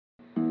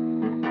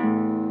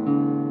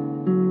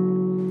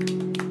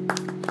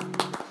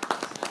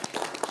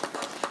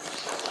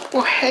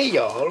Well, hey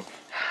y'all.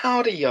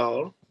 Howdy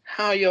y'all.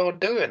 How y'all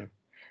doing?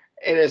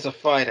 It is a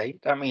Friday.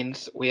 That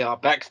means we are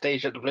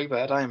backstage at the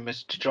Bluebird. I am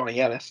Mr.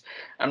 Johnny Ellis,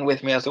 and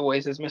with me as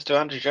always is Mr.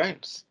 Andrew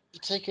Jones.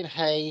 You're taking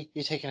hey,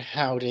 you're taking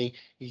howdy,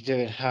 you're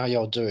doing how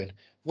y'all doing.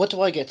 What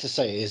do I get to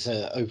say as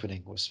an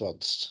opening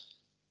response?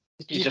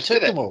 You just took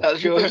did it. them all. That's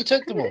But your... you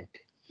took them all.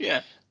 Yeah.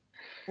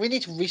 We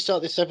need to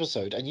restart this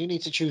episode, and you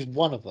need to choose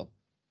one of them.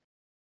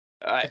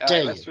 All right.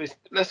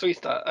 Let's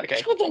restart.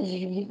 Okay.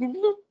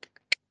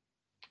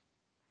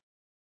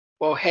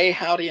 Well, hey,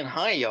 howdy, and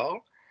hi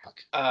y'all.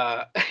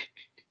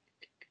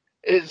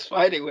 It's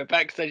Friday. We're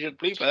backstage at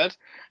Bluebird,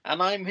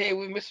 and I'm here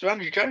with Mr.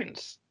 Andrew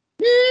Jones.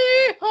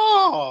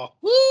 Yeehaw!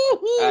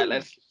 Woo-hoo! All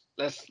right.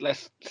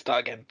 Let's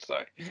start again.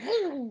 Sorry.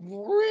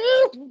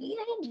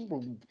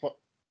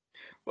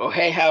 Well,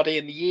 hey, howdy,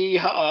 and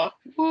yeehaw,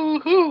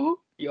 woohoo,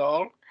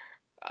 y'all.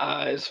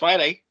 It's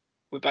Friday.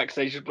 We're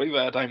backstage at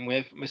Bluebird. I'm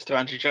with Mr.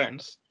 Andrew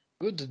Jones.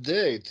 Good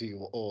day to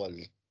you all.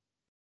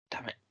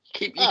 Damn it.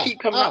 You keep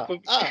coming up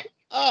with...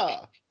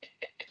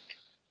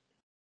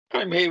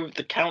 I'm here with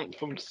the Count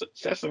from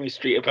Sesame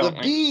Street,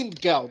 apparently. The Bean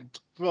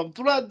Count from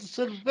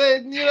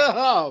Transylvania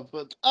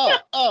Harvard.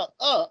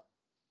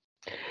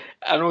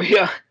 And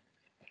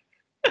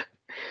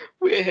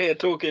we're here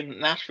talking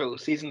Nashville,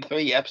 Season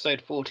 3,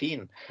 Episode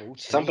 14.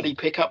 Somebody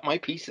pick up my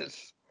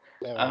pieces.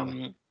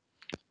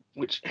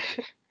 Which...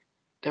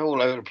 they're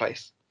all over the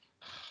place.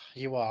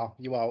 You are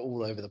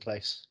all over the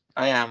place.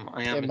 I am.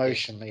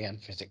 Emotionally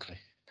and physically.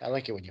 I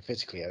like it when you're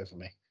physically over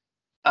me.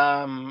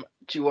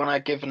 Do you want to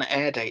give an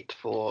air date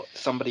for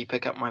Somebody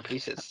Pick Up My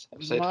Pieces,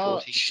 episode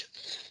March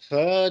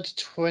 3rd,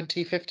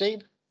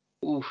 2015?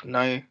 Ooh,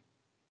 no.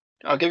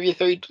 I'll give you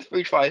three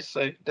tries,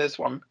 so there's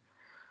one.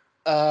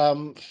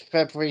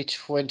 February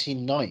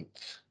 29th,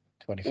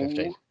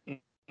 2015. Ooh,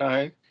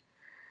 no.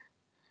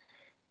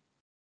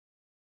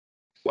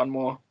 One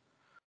more.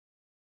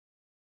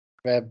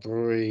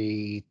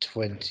 February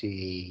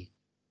 25th.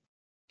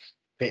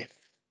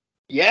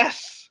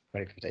 Yes!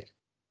 2015.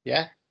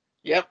 Yeah?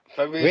 Yep,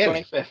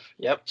 February 25th.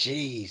 Yep.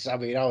 Jeez, I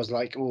mean, I was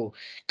like, oh,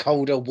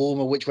 colder,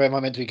 warmer, which way am I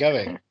meant to be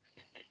going?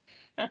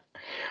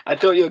 I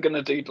thought you were going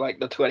to do like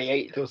the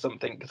 28th or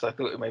something, because I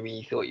thought maybe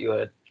you thought you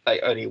were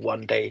like only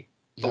one day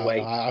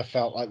away. No, I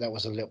felt like that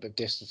was a little bit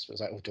distance. It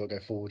was like, oh, do I go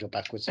forward or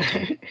backwards?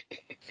 Jesus,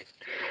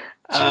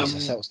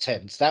 that was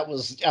tense. That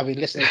was, I mean,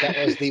 listeners, that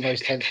was the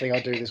most tense thing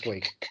I'll do this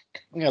week.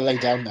 I'm going to lay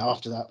down now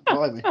after that.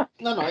 Blimey.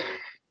 No.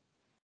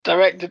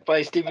 Directed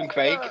by Stephen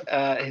Craig,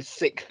 his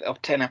 6th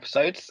of 10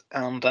 episodes,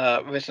 and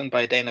written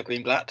by Dana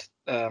Greenblatt,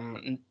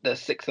 the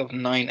 6th of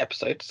 9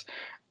 episodes.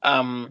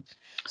 So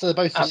they're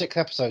both the 6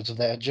 episodes of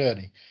their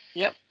journey.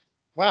 Yep.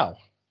 Wow.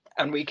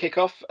 And we kick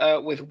off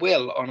with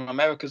Will on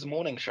America's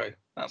Morning Show.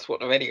 That's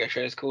what the radio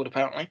show is called,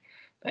 apparently,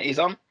 that he's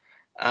on.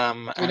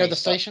 Do we know the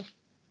station?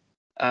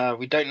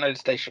 We don't know the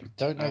station. We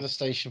don't know the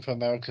station for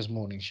America's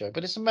Morning Show,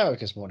 but it's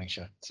America's Morning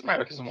Show. It's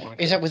America's Morning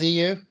Show. Is that with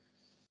EU?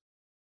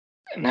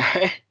 No.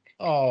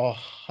 Oh,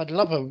 I'd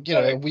love a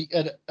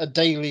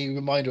daily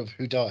reminder of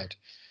who died.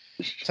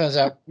 Turns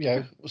out,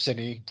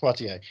 Sidney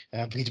Poitier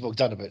and Peter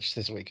Bogdanovich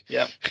this week.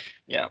 Yeah.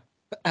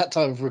 At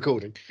time of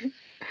recording.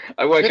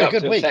 I woke up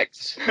to a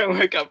text. I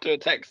woke up to a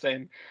text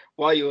saying,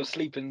 "While you were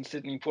sleeping,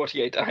 Sidney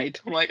Poitier died."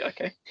 I'm like,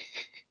 okay,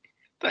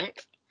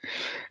 thanks.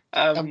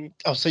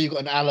 So you got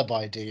an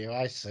alibi, do you?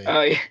 I see.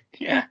 Oh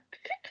yeah.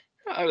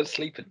 I was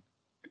sleeping.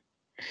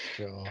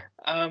 Sure.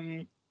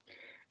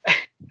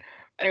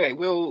 Anyway,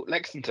 Will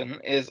Lexington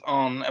is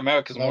on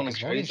America's Morning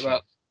Show.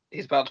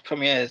 He's about to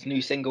premiere his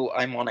new single,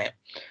 "I'm on It."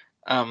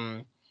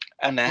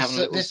 And they're having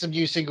this is a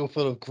new single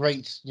full of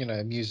great,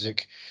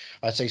 music.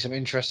 I'd say some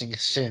interesting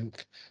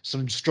synth,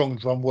 some strong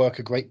drum work,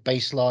 a great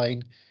bass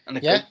line. And a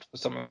beat for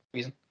some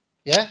reason.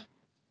 Yeah?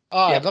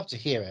 Oh, yeah. I'd love to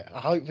hear it. I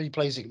hope he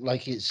plays it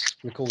like it's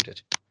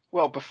recorded.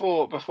 Well,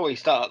 before he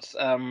starts,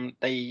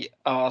 they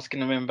are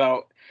asking him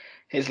about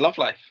his love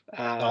life.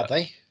 Are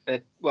they?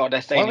 They're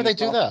saying. Why would they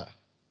do that?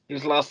 He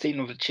was last seen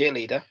with a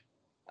cheerleader.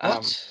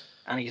 What?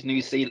 And he's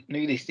most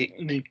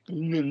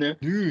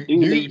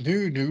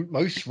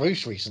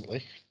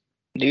recently.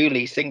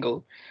 Newly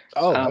single.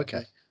 Oh,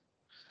 okay.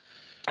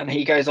 And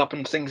he goes up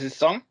and sings his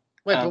song.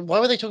 Wait, but why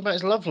would they talk about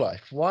his love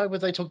life? Why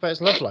would they talk about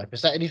his love life?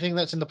 Is that anything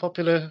that's in the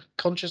popular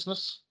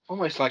consciousness?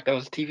 Almost like there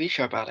was a TV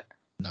show about it.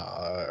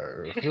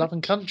 No. Love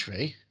and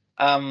Country?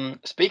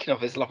 Speaking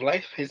of his love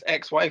life, his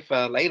ex-wife,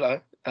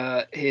 Layla,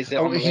 he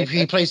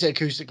plays it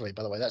acoustically,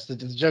 by the way. That's the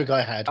joke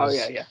I had. Was,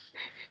 yeah.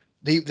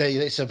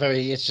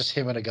 It's just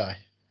him and a guy.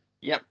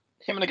 Yep,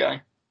 him and a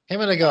guy.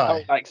 Him and a guy.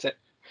 He likes it.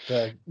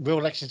 The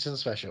Will Lexington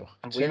special.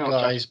 And 2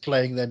 guys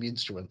playing them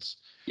instruments.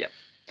 Yep.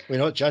 We're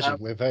not judging.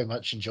 We're very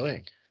much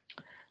enjoying.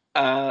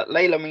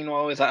 Layla,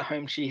 meanwhile, is at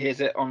home. She hears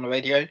it on the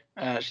radio.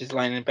 She's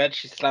lying in bed.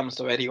 She slams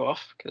the radio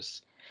off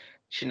because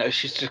she knows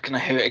she's just going to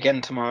hear it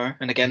again tomorrow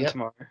and again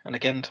tomorrow and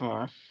again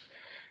tomorrow.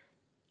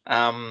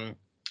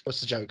 What's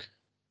the joke?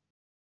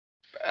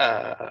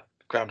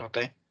 Groundhog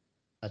Day.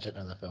 I don't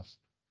know that film.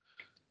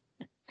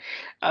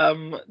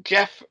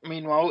 Jeff,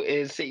 meanwhile,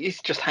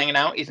 he's just hanging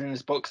out. He's in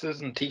his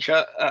boxers and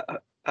t-shirt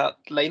at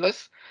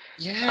Layla's.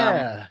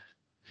 Yeah.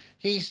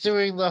 He's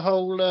doing the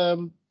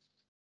whole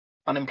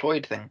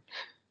Unemployed thing.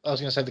 I was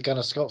going to say the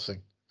Gunnar Scott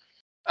thing.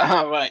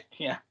 Oh, right,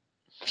 yeah.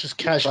 Just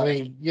He's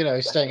casually,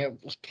 staying at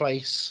his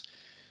place,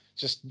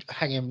 just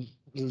hanging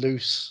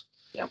loose.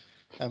 Yep.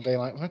 And being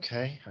like,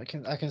 okay, I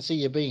can see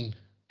your bean.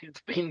 His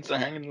beans are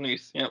hanging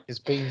loose. Yep. His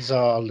beans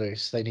are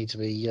loose. They need to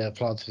be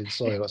planted in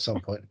soil at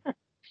some point.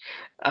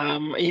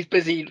 He's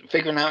busy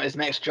figuring out his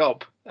next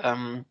job.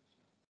 Why?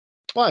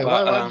 But,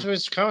 Why happened to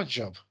his current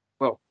job?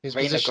 Well, His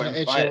Rayner position got at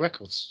him Edgeo fired.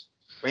 Records.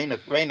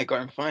 Rayner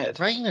got him fired.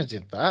 Rayner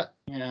did that.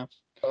 Yeah.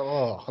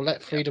 Oh, I'll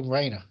let Freedom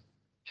Rayner.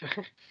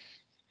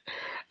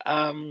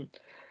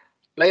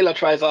 Layla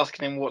tries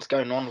asking him what's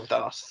going on with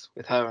us,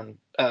 with her and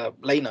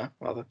Layla.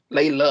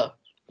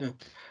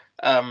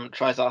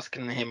 Tries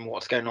asking him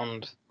what's going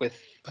on with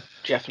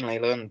Jeff and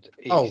Layla, and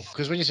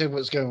because when you said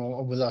what's going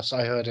on with us,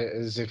 I heard it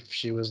as if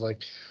she was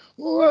like,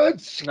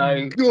 "What's no,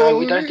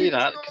 we don't do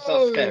that because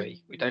that's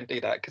scary. We don't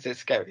do that because it's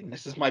scary. And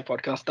this is my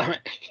podcast, damn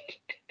it.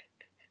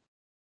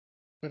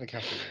 We're in a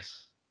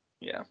capitalist.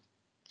 Yeah.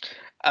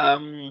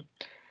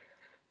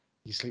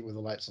 You sleep with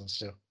the lights on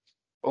still.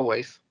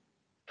 Always.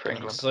 For And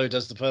England. so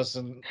does the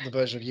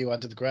version of you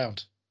under the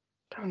ground.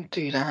 Don't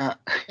do that.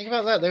 Think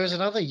about that. There is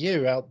another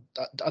you out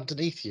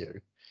underneath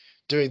you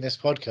doing this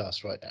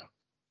podcast right now.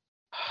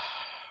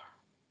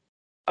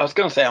 I was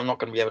going to say I'm not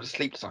going to be able to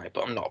sleep tonight,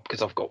 but I'm not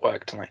because I've got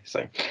work tonight.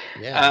 So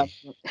yeah,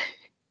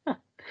 you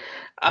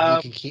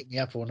um, can keep me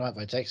up all night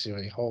by texting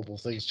me horrible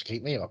things to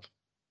keep me up.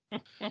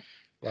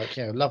 Like,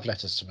 love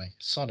letters to me,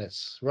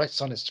 sonnets. Write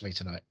sonnets to me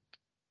tonight.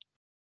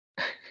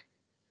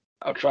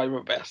 I'll try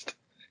my best.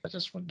 I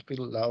just want to be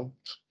loved.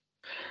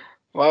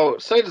 Well,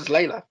 so does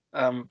Layla.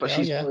 But Yeah,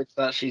 she's yeah. worried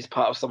that she's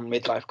part of some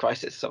midlife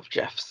crisis of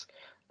Jeff's.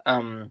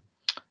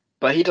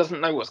 But he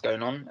doesn't know what's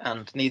going on,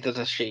 and neither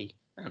does she.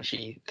 And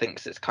she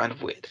thinks it's kind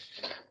of weird.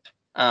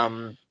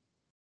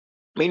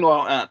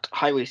 Meanwhile, at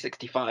Highway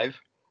 65,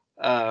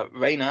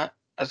 Rayner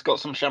has got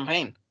some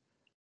champagne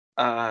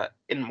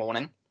in the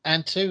morning.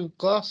 And 2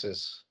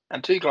 glasses.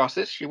 And 2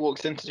 glasses. She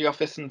walks into the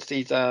office and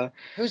sees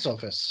whose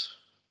office?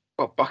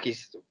 Well,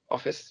 Bucky's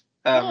office.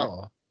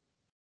 Oh.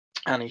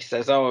 And he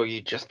says, "Oh,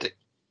 you just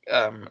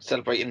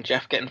celebrating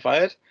Jeff getting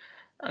fired?"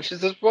 And she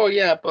says, "Well,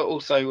 yeah, but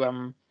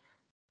also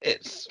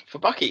it's for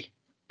Bucky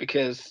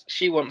because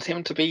she wants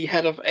him to be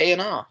head of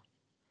A&R,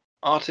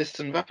 artists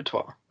and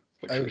repertoire."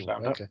 Which we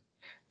found out.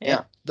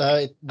 Yeah.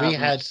 We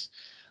had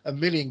a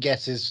million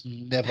guesses.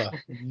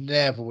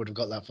 Never would have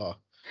got that far.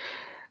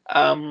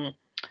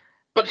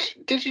 But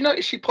did you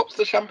notice she pops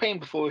the champagne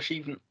before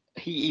he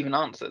even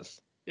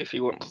answers if he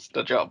wants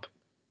the job?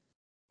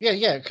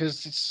 Yeah,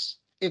 because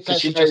it's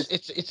actually just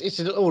it's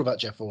all about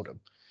Jeff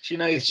Fordham. She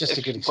knows it's just if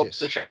a good she pops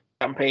the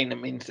champagne,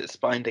 it means it's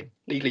binding,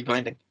 legally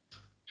binding.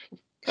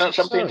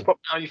 Champagne's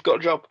popped now, you've got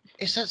a job.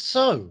 Is that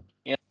so?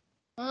 Yeah.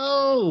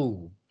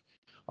 Oh,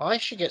 I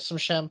should get some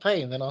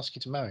champagne and then ask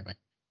you to marry me.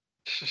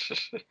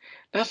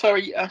 That's how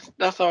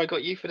I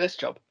got you for this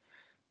job.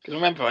 Because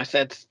remember, I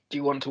said, "Do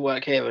you want to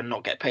work here and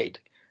not get paid?"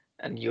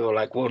 And you were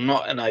like, "Well,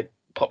 not." And I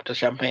popped a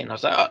champagne. I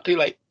was like, "Oh, too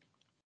late."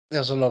 There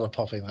was a lot of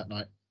popping that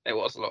night. There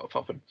was a lot of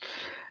popping.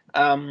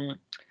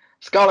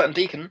 Scarlett and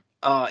Deacon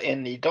are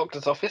in the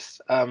doctor's office.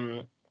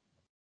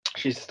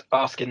 She's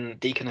asking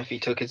Deacon if he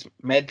took his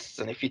meds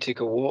and if he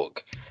took a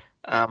walk.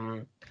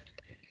 And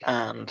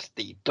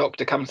the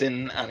doctor comes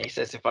in and he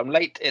says, "If I'm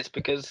late, it's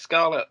because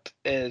Scarlett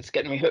is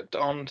getting me hooked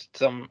on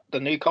the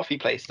new coffee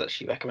place that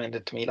she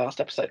recommended to me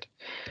last episode."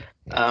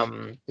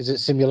 Is it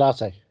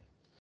Simulate?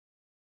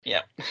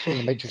 Yeah. In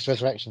the Matrix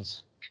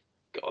Resurrections.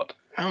 God,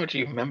 how would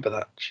you remember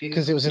that?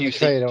 Because it was in the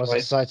trailer. I was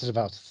excited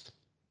about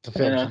the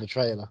film from the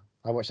trailer.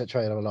 I watched that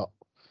trailer a lot.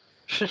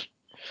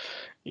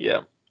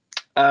 Yeah.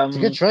 It's a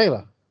good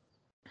trailer.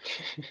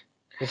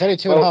 It's only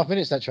 2.5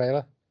 minutes, that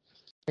trailer.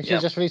 They should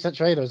just release that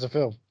trailer as a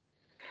film.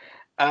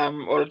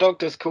 Well, the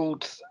doctor's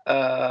called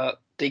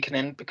Deacon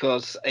in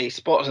because a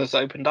spot has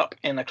opened up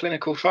in a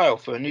clinical trial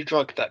for a new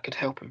drug that could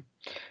help him.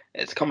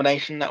 It's a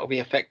combination that will be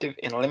effective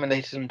in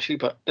eliminating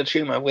the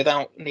tumor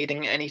without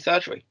needing any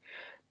surgery.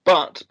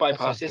 But by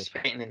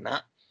participating in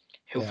that,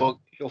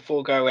 he'll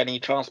forego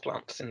any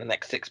transplants in the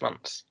next 6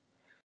 months.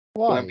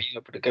 Why? He won't be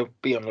able to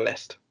be on the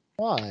list.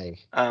 Why?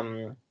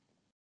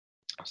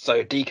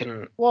 So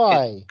Deacon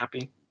is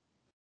happy.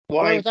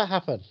 Why would that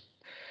happen?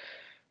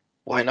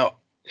 Why not?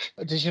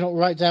 Did you not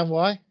write down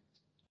why?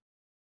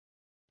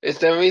 Is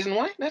there a reason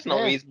why? There's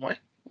no reason why.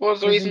 What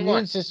was the reason why? The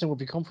immune system would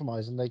be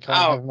compromised and they can't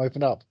have him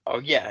open up. Oh,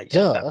 yeah.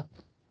 Duh.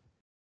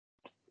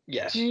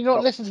 Yeah. Did you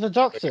not listen to the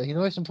doctor? He's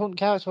the most important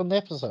character on the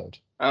episode.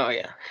 Oh,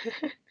 yeah.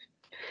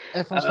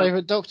 Everyone's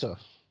favourite doctor.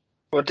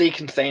 Well,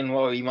 Deacon's saying,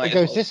 well, he might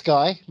goes, this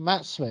guy,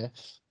 Matt Smith,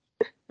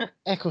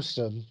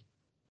 Eccleston,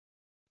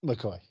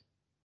 McCoy.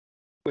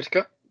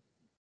 Whittaker?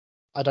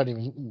 I don't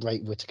even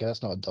rate Whittaker.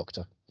 That's not a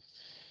doctor.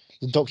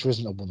 The doctor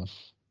isn't a woman.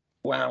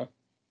 Wow.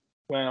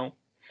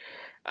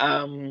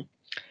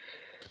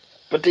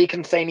 But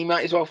Deacon's saying he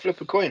might as well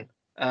flip a coin.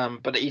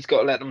 But he's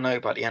got to let them know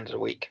by the end of the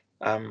week.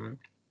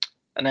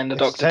 And then the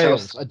It's doctor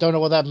tells. sales. I don't know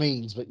what that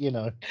means, but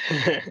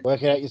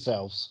work it out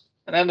yourselves.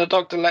 And then the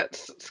doctor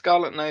lets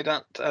Scarlet know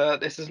that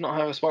this is not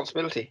her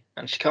responsibility,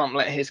 and she can't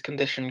let his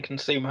condition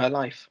consume her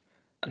life.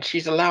 And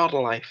she's allowed a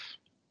life.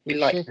 We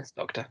like this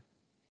doctor.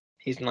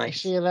 He's nice.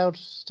 Is she allowed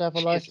to have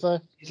a life, though?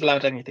 She's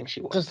allowed anything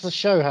she wants. Because the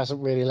show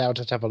hasn't really allowed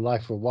her to have a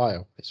life for a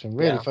while. It's been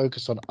really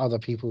focused on other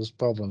people's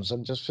problems,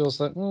 and just feels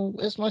like,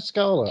 it's my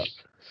Scarlet.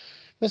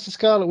 It's the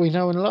Scarlet we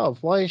know and love.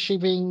 Why is she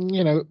being,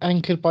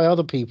 anchored by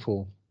other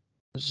people?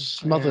 Just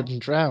smothered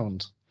and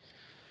drowned.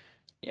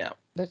 Yeah.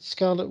 Let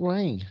Scarlet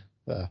reign.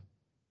 There.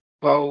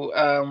 Well,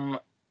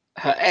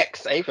 her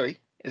ex, Avery,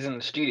 is in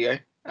the studio.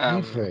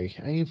 Avery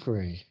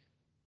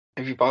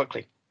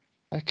Barkley.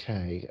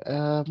 Okay.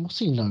 What's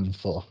he known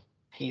for?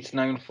 He's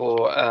known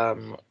for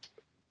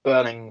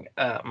Burning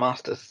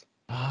Masters.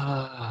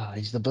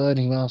 He's the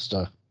Burning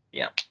Master.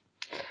 Yeah.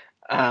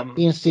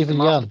 He and Stephen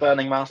Young.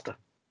 Burning Master.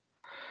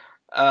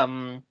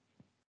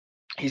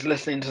 He's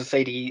listening to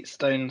Sadie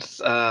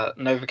Stone's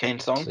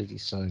Novocaine song. Sadie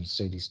Stone.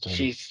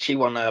 She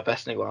won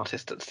Best New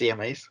Artist at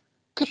CMAs.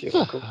 Good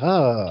for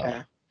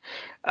her.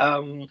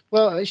 Yeah.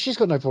 Well, she's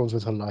got no problems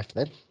with her life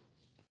then.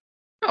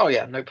 Oh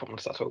yeah, no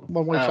problems at all.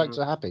 One way facts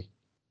are happy.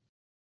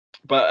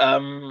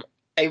 But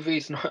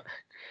Avery's not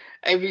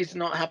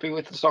happy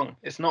with the song.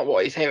 It's not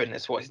what he's hearing,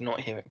 it's what he's not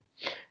hearing.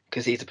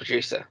 Because he's a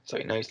producer, so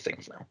he knows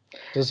things now.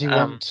 Does he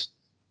want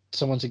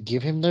someone to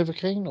give him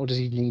Novocaine, or does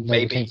he need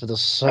Novocaine for the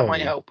song?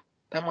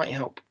 That might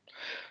help.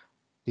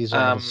 These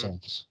are the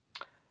songs.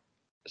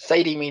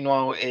 Sadie,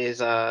 meanwhile,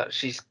 is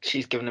she's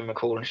given him a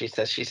call, and she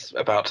says she's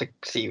about to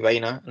see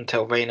Raina and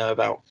tell Raina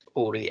about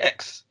all the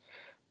ex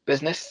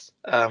business.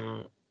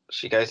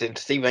 She goes in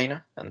to see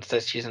Raina and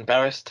says she's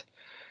embarrassed.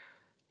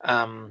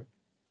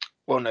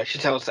 Well, no, she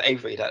tells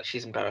Avery that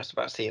she's embarrassed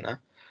about seeing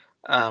her.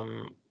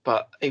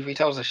 But Avery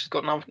tells her she's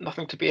got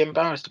nothing to be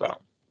embarrassed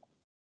about.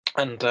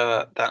 And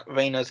that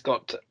Raina's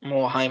got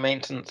more high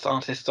maintenance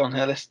artists on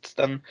her lists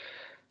than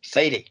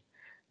Sadie.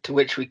 To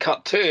which we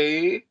cut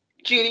to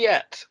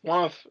Juliet,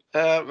 one of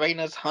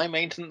Raina's high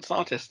maintenance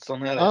artists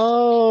on her list.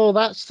 Oh,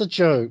 that's the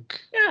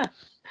joke. Yeah.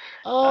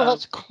 Oh,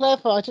 that's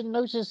clever. I didn't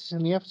notice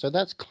in the episode.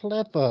 That's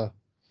clever.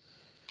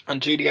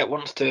 And Juliet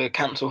wants to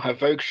cancel her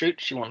Vogue shoot.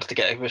 She wants to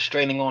get a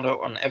restraining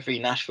order on every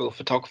Nashville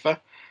photographer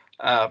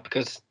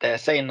because they're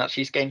saying that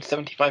she's gained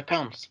 75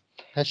 pounds.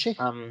 Has she?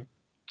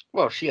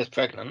 Well, she is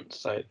pregnant,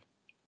 so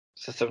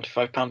it's a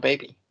 75-pound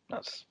baby.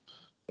 That's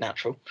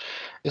natural.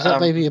 Is that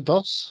baby a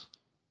boss?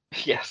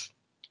 Yes.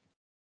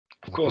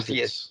 Of course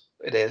he is.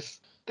 It is.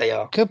 They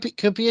are. Could be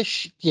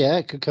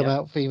it could come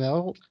out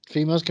female.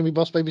 Females can be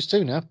boss babies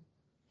too now.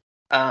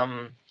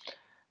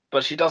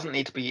 But she doesn't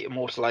need to be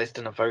immortalized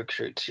in a Vogue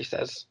shoot, she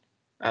says,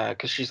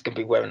 because she's going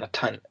to be wearing a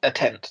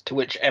tent, to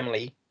which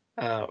Emily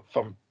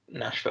from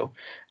Nashville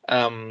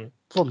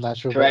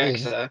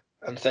corrects her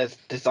and says,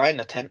 design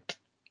a tent.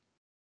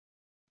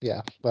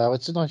 Yeah, well,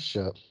 it's a nice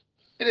shirt.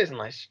 It is a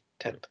nice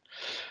tent.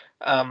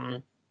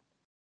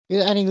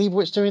 Is Annie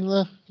Leibovitz doing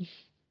the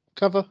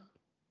cover?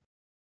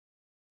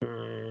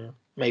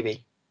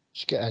 Maybe.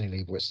 Should get Annie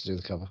Leibovitz to do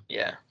the cover.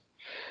 Yeah.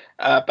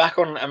 Back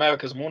on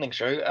America's Morning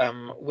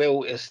Show,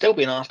 Will is still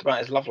being asked about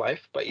his love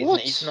life, but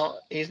he's not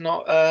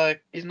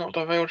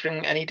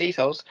divulging any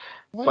details.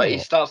 He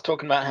starts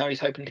talking about how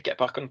he's hoping to get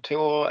back on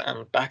tour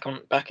and back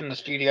in the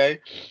studio,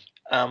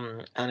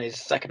 and his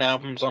second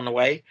album's on the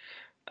way.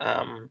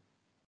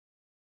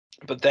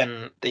 But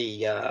then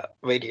the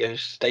radio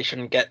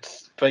station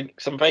gets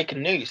some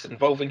breaking news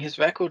involving his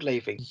record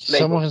label.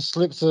 Someone has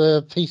slipped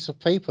a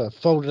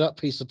folded up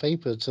piece of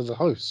paper to the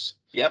host.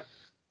 Yep.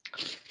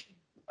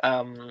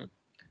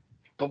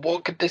 But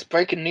what could this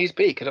breaking news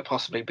be? Could it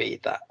possibly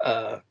be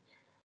that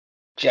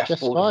Jeff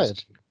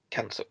Ford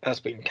has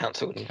been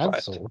cancelled?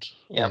 Cancelled?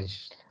 Yeah.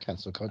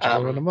 Cancelled culture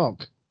on a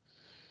monk.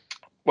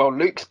 Well,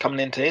 Luke's coming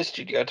into his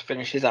studio to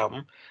finish his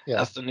album. Yeah.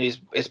 As the news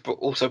is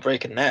also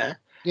breaking there.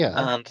 Yeah.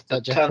 And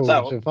it turns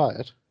out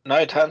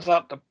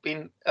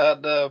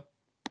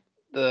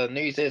the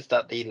news is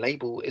that the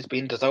label is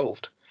being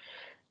dissolved.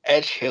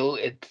 Edge Hill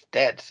is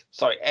dead.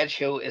 Sorry, Edge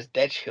Hill is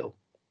Dead Hill.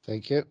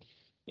 Thank you.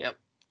 Yep.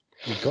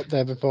 You got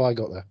there before I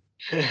got there.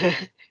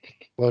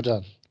 Well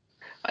done.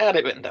 I had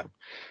it written down.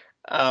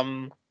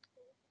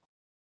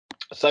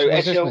 So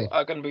Edge Hill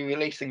are going to be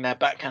releasing their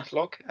back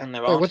catalogue and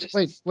their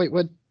artists. Wait.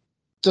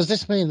 Does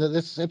this mean that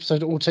this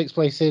episode all takes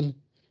place in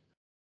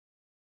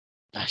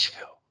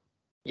Nashville?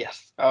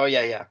 Yes. Oh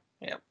yeah.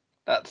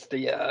 That's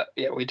the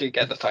we do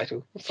get the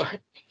title. Sorry.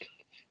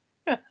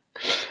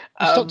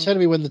 Stop telling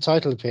me when the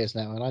title appears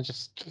now, and I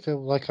just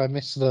feel like I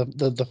miss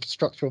the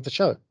structure of the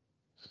show.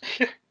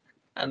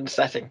 And the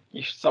setting.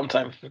 You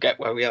sometimes forget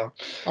where we are.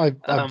 I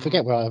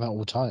forget where I am at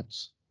all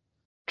times.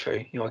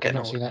 True, you are getting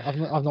old.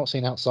 I've not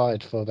seen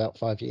outside for about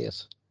 5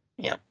 years.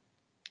 Yeah.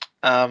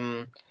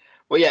 Well,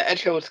 yeah,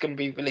 Edge Hill is going to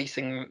be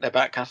releasing their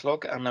back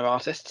catalogue and their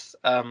artists.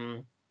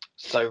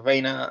 So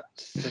Raina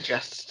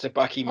suggests to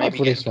Bucky maybe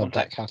get in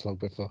contact. Back catalogue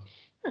before.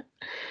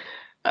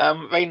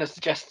 Raina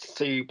suggests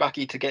to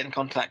Bucky to get in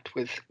contact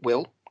with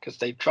Will because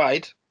they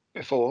tried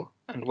before,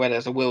 and where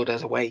there's a will,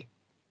 there's a way.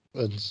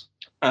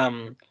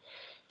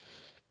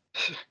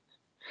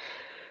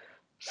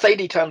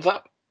 Sadie turns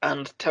up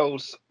and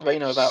tells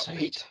Raina about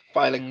Pete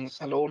filing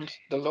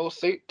the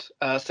lawsuit.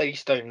 Sadie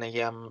Stone,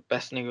 the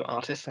Best New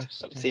Artist at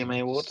the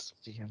CMA Awards.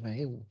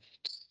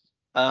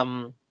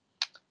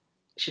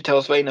 She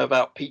tells Raina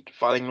about Pete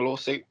filing a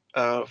lawsuit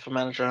for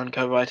manager and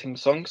co-writing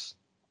songs.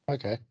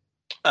 Okay.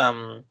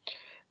 And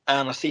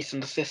a cease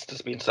and desist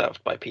has been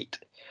served by Pete.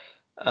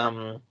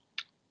 And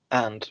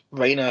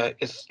Raina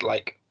is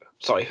like,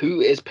 sorry, who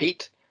is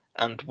Pete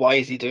and why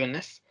is he doing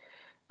this?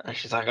 And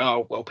she's like,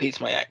 oh, well, Pete's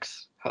my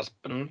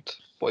ex-husband,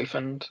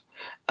 boyfriend.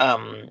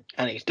 And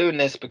he's doing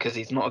this because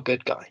he's not a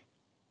good guy.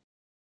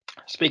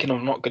 Speaking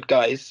of not good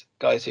guys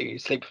who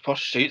sleep with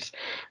prostitutes,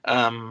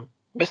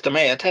 Mr.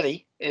 Mayor,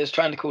 Teddy, is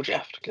trying to call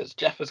Jeff because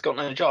Jeff has got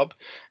no job.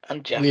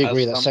 And Jeff We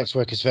agree that sex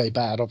work is very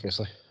bad,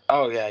 obviously.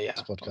 Oh, yeah.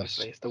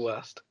 Obviously, it's the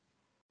worst.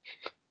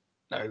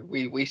 No,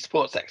 we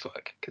support sex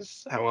work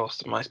because how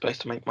else am I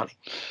supposed to make money?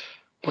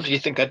 What do you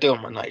think I do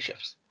on my night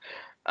shifts?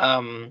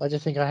 I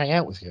just think I hang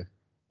out with you.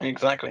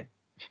 Exactly.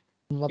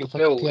 Your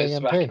bill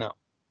is racking up.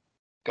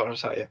 Gotta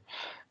tell you.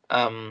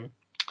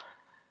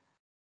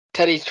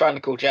 Teddy's trying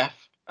to call Jeff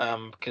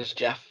because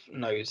Jeff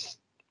knows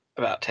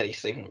about Teddy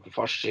sleeping with a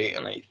prostitute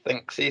and he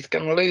thinks he's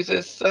going to lose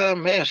his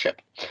mayorship.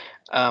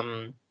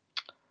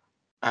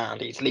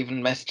 And he's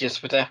leaving messages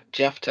for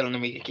Jeff telling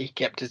him he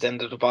kept his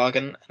end of the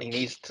bargain and he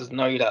needs to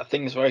know that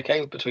things were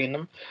okay between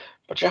them.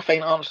 But Jeff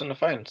ain't answering the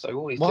phone, so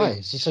all he's Why? doing...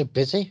 Is he so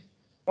busy?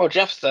 Well,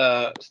 Jeff's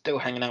still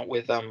hanging out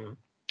with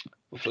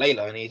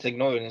Layla and he's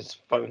ignoring his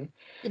phone.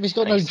 If he's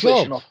got no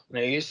job. Off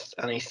news,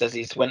 and he says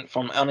he's went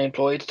from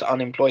unemployed to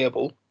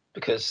unemployable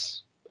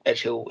because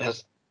Edge Hill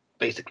has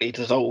basically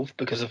dissolved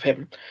because of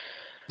him.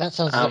 That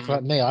sounds exactly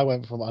like me. I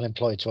went from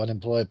unemployed to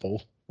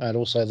unemployable, and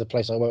also the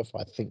place I work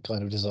for, I think,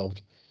 kind of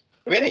dissolved.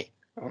 Really?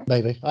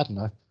 Maybe. I don't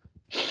know.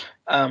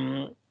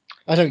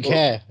 I don't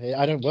care.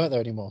 I don't work there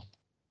anymore.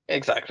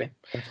 Exactly.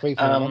 I'm free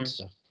from a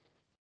monster.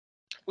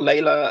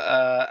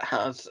 Layla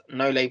has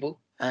no label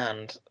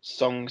and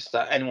songs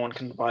that anyone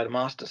can buy the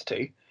masters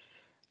to,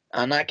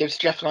 and that gives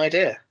Jeff an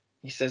idea.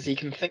 He says he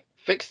can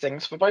fix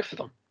things for both of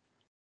them,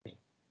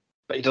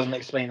 but he doesn't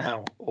explain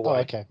how or why.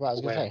 Oh, okay. Well, I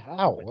was going to say,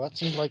 how? That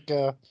seems like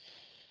a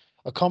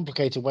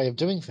complicated way of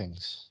doing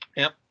things.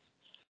 Yep.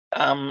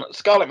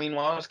 Scarlett,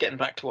 meanwhile, is getting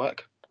back to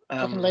work.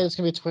 I reckon Layla's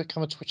going to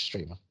become a Twitch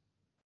streamer.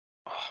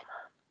 Oh,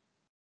 man.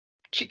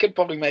 She could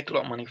probably make a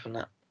lot of money from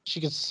that. She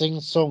could sing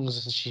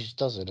songs as she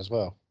does it as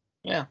well.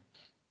 Yeah.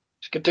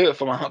 She could do it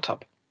from a hot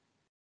tub.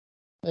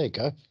 There you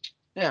go.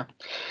 Yeah.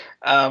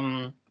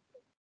 I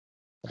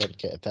don't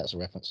get if that's a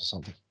reference or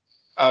something.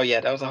 Oh, yeah,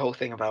 there was a whole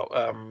thing about,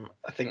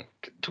 I think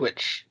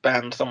Twitch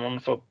banned someone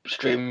for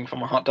streaming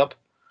from a hot tub.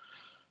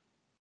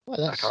 Well,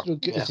 that's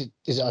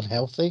is it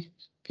unhealthy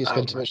if you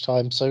spend too much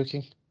time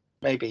soaking?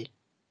 Maybe.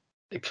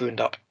 They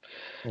pruned up.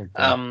 Okay.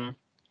 But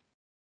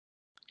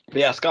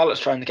yeah,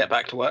 Scarlett's trying to get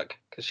back to work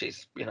because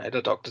she's,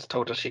 the doctor's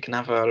told her she can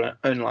have her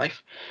own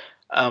life.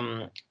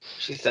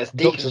 She says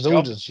Doctor's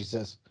orders, she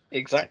says.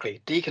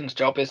 Exactly. Deacon's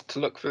job is to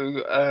look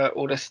through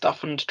all this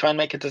stuff and try and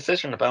make a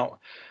decision about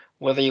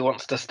whether he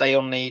wants to stay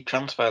on the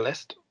transplant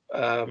list,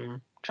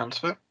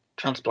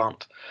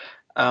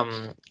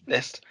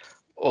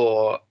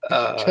 or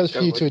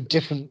transfer you to a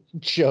different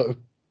show.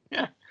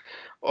 Yeah,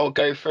 or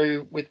go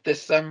through with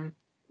this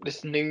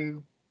this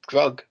new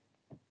drug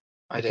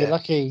idea. If you're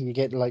lucky, you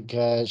get like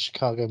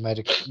Chicago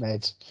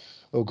Meds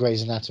or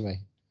Grey's Anatomy.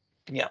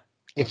 Yeah.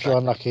 If you're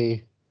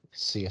unlucky,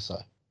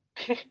 CSI.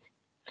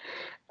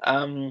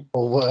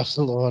 Or worse,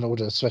 Law and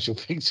Order Special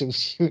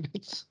Victims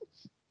Units.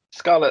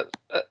 Scarlett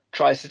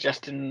tries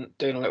suggesting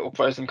doing a little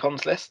pros and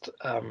cons list,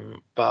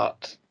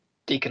 but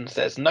Deacon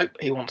says nope,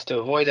 he wants to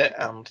avoid it,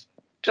 and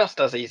just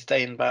as he's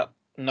saying about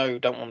no,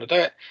 don't want to do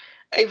it,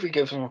 Avery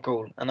gives him a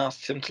call and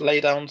asks him to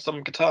lay down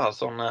some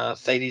guitars on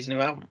Sadie's new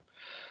album.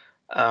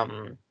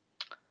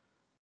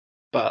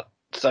 But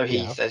so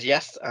he says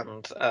yes,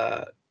 and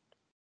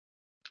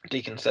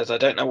Deacon says, I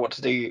don't know what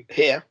to do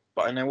here,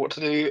 but I know what to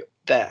do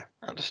there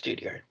at the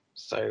studio.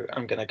 So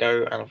I'm going to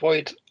go and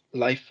avoid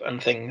life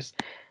and things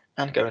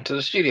and go into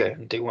the studio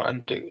and do what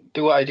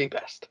I do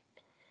best.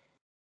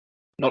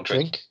 Not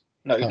drink.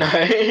 No.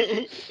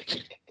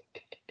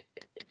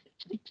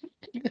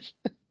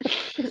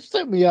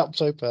 Set me up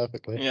so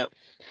perfectly. Yeah.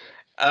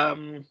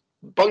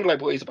 Bungalow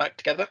Boys are back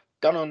together.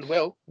 Gunnar and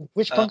Will.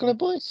 Which Bungalow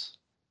Boys?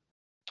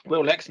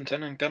 Will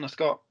Lexington and Gunnar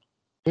Scott.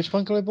 Which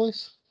Bungalow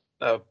Boys?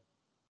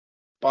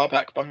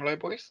 Barback Bungalow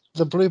Boys.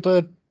 The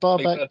Bluebird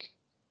Barback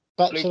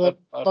Bachelor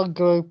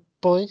Bungalow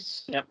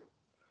Boys. Yep.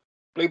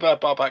 Bluebird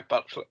Barback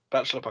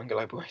Bachelor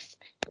Bungalow Boys.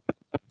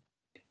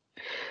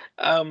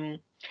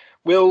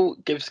 Will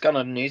gives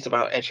Gunnar news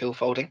about Edge Hill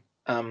folding.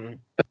 And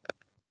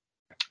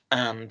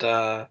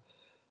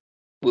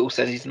Will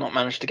says he's not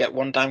managed to get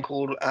one damn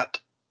call at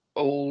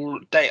all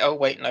day. Oh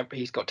wait, no, but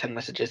he's got 10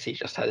 messages. He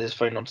just had his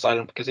phone on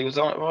silent because he was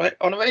on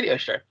a radio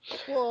show.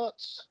 What?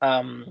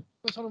 It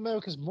was on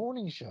America's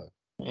morning show.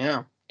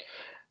 Yeah.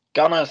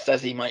 Gunnar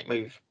says he might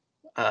move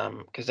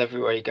because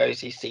everywhere he goes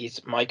he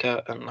sees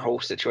Micah and the whole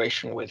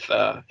situation with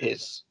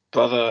his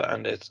brother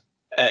and his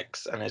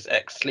ex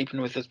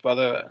sleeping with his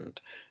brother and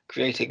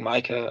creating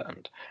Micah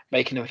and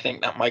making him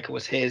think that Micah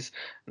was his,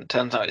 and it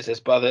turns out it's his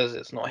brother's.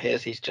 It's not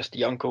his. He's just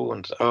the uncle,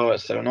 and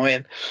it's so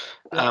annoying.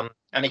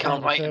 And he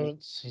can't write.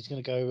 He's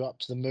going to go up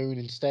to the moon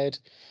instead,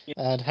 Yeah.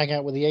 and hang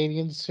out with the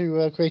aliens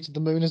who created the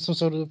moon as some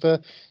sort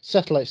of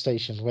satellite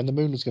station when the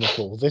moon was going to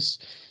fall.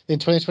 In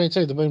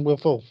 2022, the moon will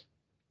fall.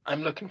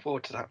 I'm looking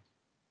forward to that.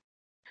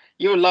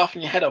 You were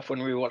laughing your head off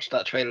when we watched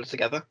that trailer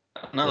together,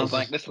 and I was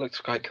like, "This looks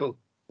quite cool."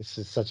 This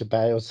is such a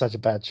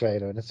bad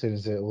trailer, and as soon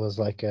as it was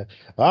like,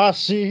 "I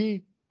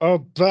see a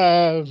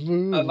bad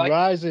moon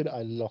rising,"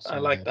 I lost my head.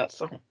 I like that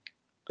song.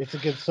 It's a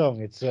good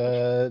song. It's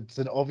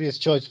an obvious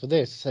choice for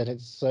this, and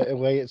it's the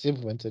way it's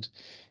implemented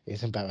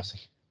is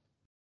embarrassing.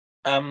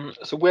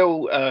 So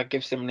Will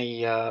gives him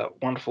the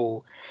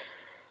wonderful,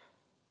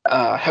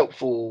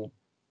 helpful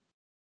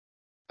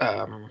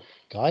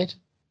guide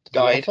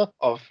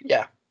of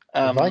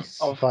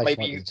advice. Of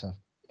maybe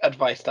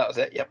advice. That was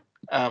it. Yep.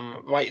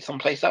 Write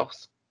someplace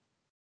else.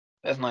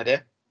 There's an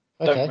idea.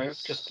 Okay. Don't move.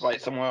 Just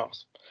write somewhere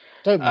else.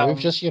 Don't move.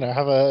 Just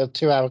have a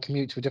 2-hour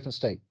commute to a different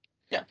state.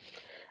 Yeah.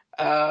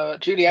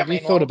 Juliet. Have you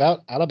thought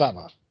about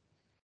Alabama?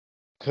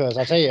 Because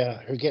I tell you,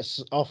 who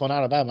gets off on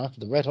Alabama?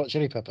 The Red Hot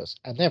Chili Peppers,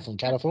 and they're from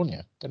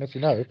California. Don't know if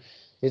you know.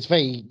 It's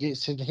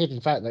a hidden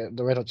fact that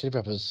the Red Hot Chili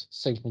Peppers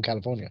sing from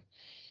California.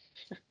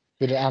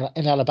 But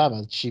in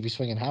Alabama, she'd be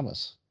swinging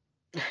hammers.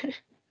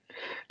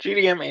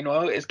 Juliet,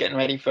 meanwhile, is getting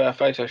ready for a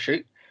photo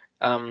shoot.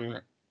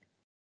 Well,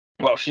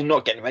 she's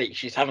not getting ready.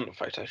 She's having a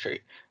photo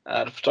shoot.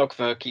 The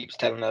photographer keeps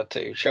telling her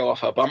to show off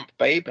her bump,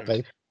 babe,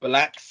 and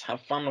relax, have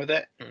fun with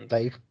it, and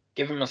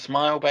give him a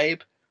smile,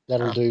 babe.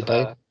 That'll do,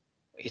 babe.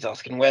 He's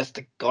asking, "Where's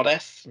the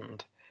goddess?"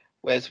 and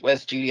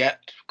 "Where's Juliet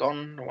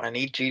gone? I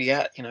need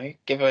Juliet.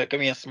 Give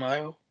me a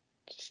smile."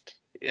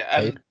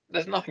 And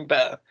there's nothing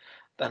better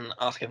than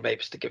asking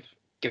babes to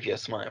give you a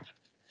smile.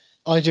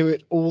 I do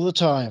it all the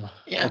time.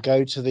 Yeah. I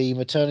go to the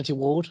maternity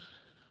ward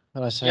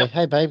and I say,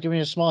 "Hey, babe, give me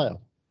a smile."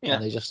 Yeah.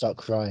 And they just start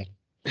crying.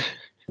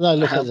 And I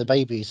look at the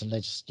babies and they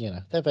just,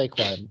 they're very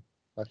quiet,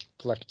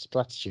 like it's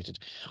platitude.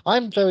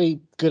 I'm very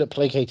good at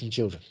placating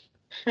children.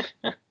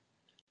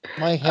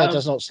 My hair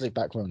does not slick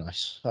back real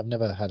nice. I've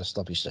never had a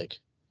sloppy steak.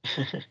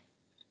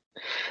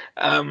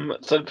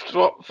 So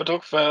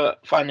photographer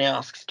finally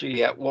asks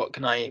Juliet, "What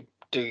can I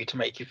do to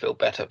make you feel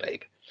better,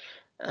 babe?"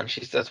 And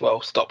she says,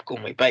 "Well, stop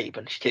calling me babe,"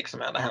 and she kicks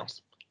him out of the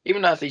house.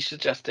 Even as he's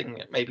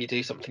suggesting maybe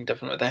do something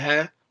different with her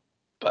hair,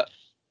 but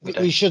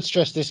we should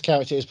stress this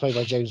character is played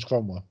by James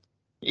Cromwell.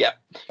 Yeah.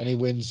 And he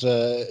wins.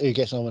 He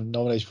gets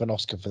nominated for an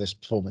Oscar for this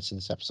performance in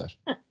this episode.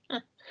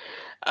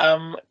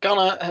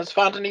 Gunnar has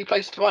found a new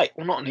place to write.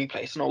 Well, not a new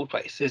place, an old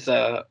place. His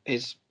the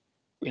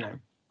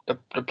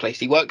place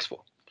he works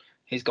for.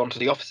 He's gone to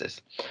the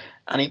offices,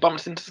 and he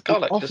bumps into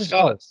Scarlett.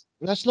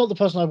 That's not the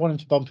person I want him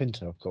to bump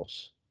into, of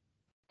course.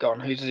 Go on.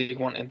 Who does he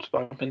want him to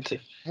bump into?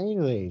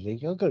 Haley, the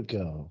yogurt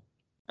girl.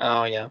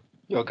 Oh yeah,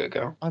 yogurt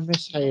girl. I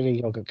miss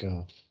Haley, yogurt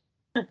girl.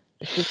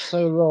 It's been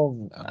so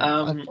long.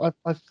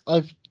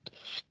 I've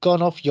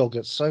gone off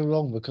yogurt so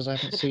long because I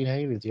haven't seen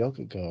Haley, the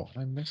yogurt girl.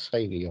 I miss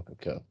Haley,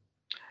 yogurt girl.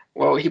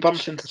 Well, he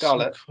bumps into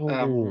Scarlett. So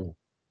cool.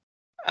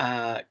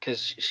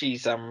 Because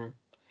she's gone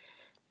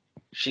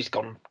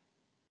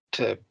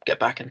to get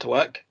back into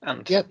work,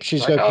 and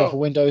she's opened off a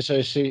window so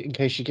in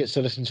case she gets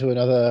to listen to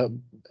another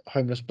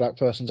homeless black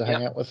person to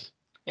hang out with.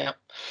 Yeah.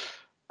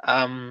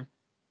 And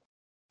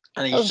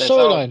he says,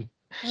 storyline.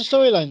 There's a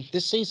storyline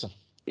this season.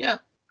 Yeah,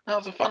 that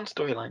was a fun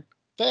storyline.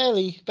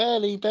 Barely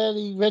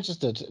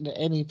registered at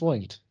any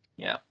point.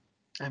 Yeah,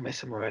 I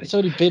miss him already. It's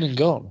already been and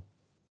gone.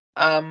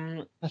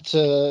 That's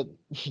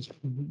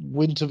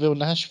Winterville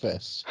Nash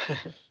Fest.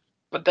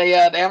 But they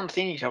haven't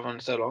seen each other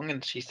in so long,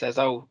 and she says,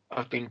 "Oh,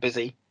 I've been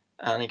busy,"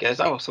 and he goes,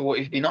 "Oh, so what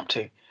have you been up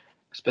to,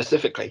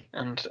 specifically?"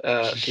 And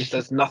she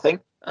says, "Nothing,"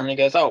 and he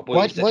goes, "Oh, well,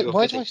 why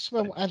do I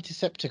smell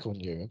antiseptic on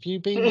you? Have you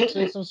been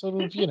to some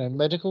sort of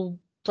medical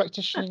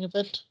practicing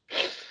event?"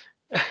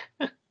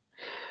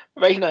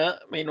 Raina,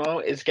 meanwhile,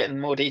 is getting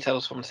more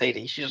details from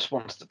Sadie. She just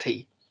wants the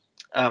tea.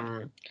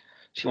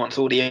 She wants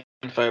all the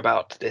info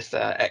about this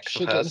ex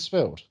of hers.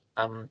 Spilled.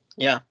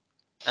 Yeah.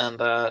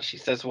 And she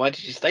says, "Why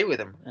did you stay with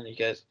him?" And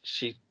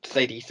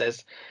Sadie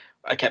says,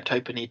 "I kept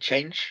hoping he'd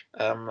change,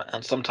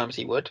 and sometimes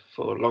he would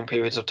for long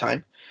periods of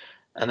time,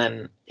 and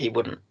then he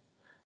wouldn't."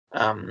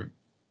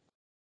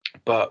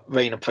 But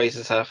Raina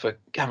praises her for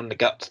having the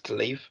guts to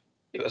leave.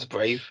 It was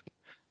brave.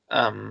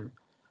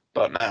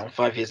 But now,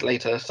 5 years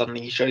later,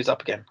 suddenly he shows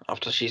up again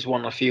after she's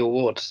won a few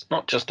awards.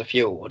 Not just a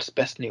few awards,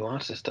 Best New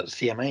Artist at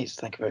CMAs.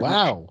 Thank you very much.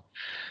 Wow.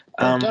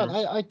 Well done.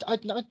 I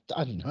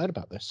hadn't heard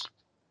about this.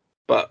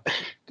 But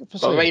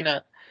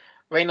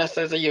Raina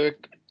says,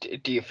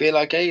 do you feel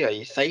okay? Are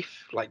you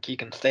safe? Like, you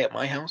can stay at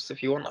my house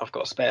if you want. I've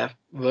got a spare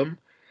room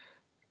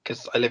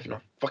because I live in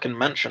a fucking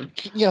mansion.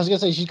 Yeah, I was going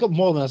to say, she's got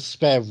more than a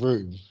spare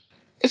room.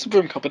 It's a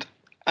broom cupboard.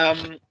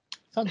 It's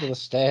under the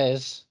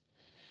stairs.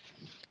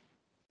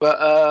 But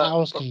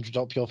Alice can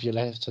drop you off your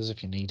letters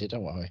if you need it,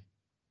 don't worry.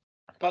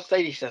 But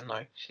Sadie says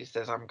no. She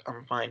says I'm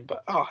fine.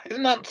 But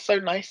isn't that so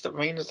nice that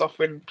Raina's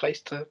offering a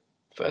place for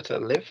her to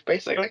live,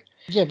 basically?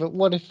 Yeah, but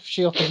what if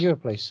she offered you a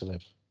place to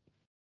live?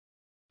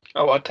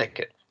 Oh, I'd take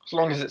it. As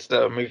long as it's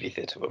the movie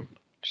theatre room.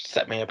 Just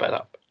set me a bed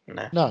up.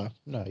 No,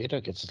 you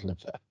don't get to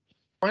live there.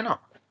 Why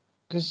not?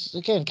 Because,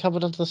 again,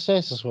 covered under the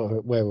stairs is where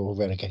we're all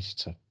relegated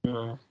to.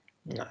 No.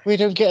 We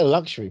don't get a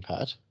luxury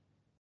pad.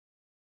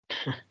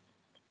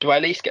 Do I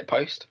at least get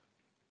post?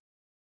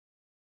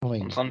 I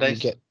mean, on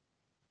Sundays? You get...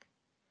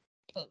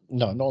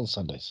 No, not on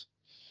Sundays.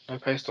 No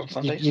post on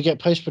Sundays? You get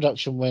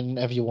post-production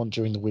whenever you want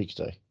during the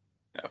weekday.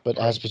 Yeah, but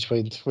as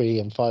between 3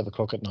 and 5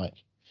 o'clock at night.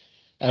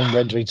 And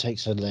rendering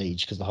takes an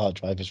age because the hard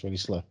drive is really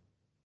slow.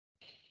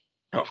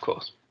 Of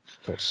course.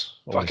 Of course.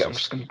 Fuck it, I'm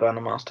just going to burn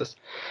the masters.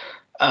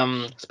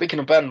 Speaking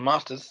of burning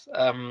masters,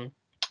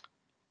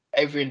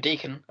 Avery and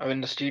Deacon are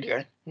in the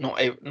studio. Not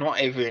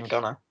Avery and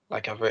Gunnar,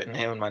 like I've written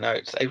here in my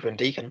notes. Avery and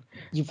Deacon.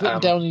 You've written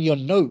down in your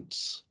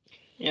notes.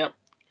 Yep.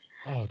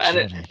 Oh,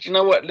 and do you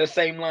know what? The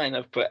same line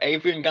I've put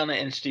Avery and Gunnar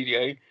in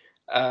studio.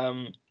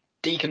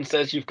 Deacon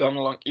says you've come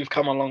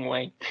a long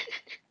way.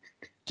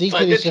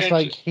 Deacon is just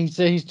like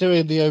he's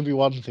doing the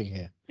Obi-Wan thing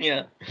here.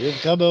 Yeah. You've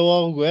come a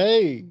long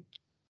way,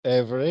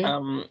 Avery.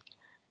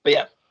 But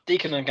yeah,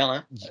 Deacon and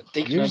Gunnar.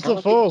 Use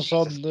the Force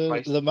on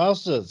the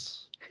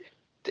Masters.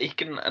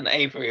 Deacon and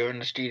Avery are in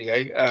the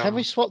studio. Can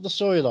we swap the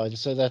storyline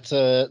so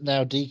that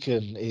now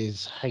Deacon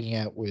is hanging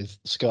out with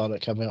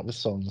Scarlett, coming up with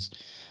songs,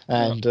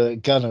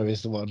 and Gunnar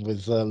is the one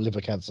with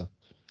liver cancer?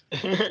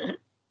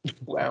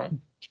 Wow.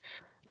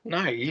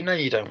 No, you know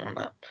you don't want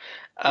that.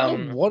 I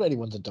don't want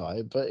anyone to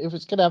die, but if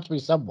it's going to have to be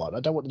someone, I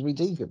don't want it to be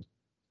Deacon.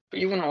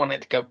 But you wouldn't want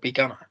it to be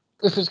Gunnar.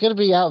 If it's going to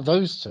be out of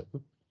those two,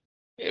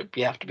 it'd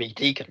have to be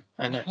Deacon.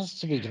 I know. It has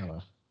to be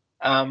Gunnar.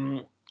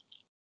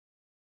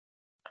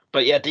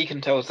 But yeah, Deacon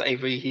tells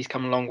Avery he's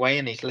come a long way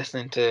and he's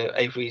listening to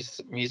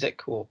Avery's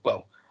music, or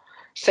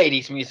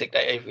Sadie's music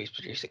that Avery's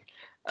producing.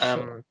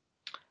 Sure.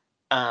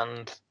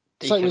 And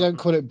it's like we don't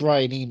call it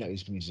Brian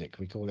Eno's music;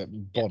 we call it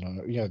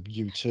Bono,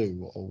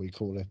 U2, or we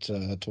call it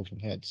Talking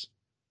Heads.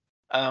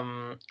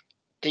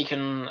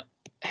 Deacon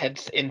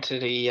heads into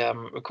the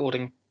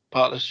recording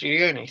part of the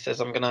studio and he says,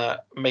 "I'm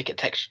gonna make it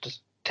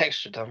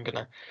textured. I'm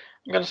gonna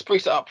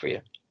spruce it up for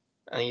you."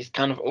 And he's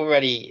kind of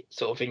already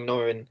sort of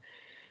ignoring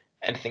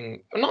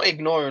anything. Not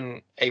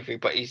ignoring Avery,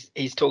 but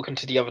he's talking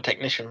to the other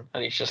technician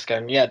and he's just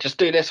going, "Yeah, just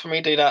do this for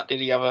me, do that, do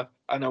the other.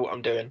 I know what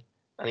I'm doing."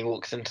 And he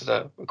walks into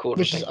the recording.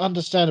 Which is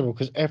understandable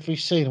because every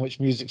scene in which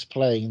music's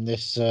playing in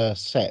this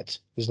set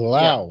is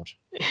loud.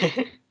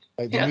 Yeah.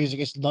 Like the music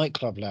is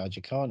nightclub loud.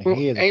 You can't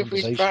hear the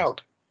Avery's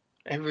proud.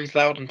 Avery's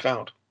loud and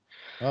proud.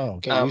 Oh,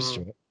 get used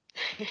to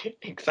it.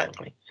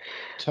 Exactly.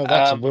 Tell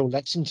that to Will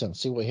Lexington.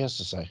 See what he has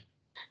to say.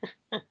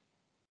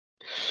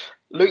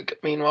 Luke,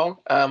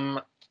 meanwhile,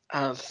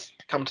 has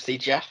come to see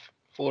Jeff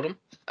Fordham,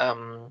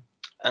 and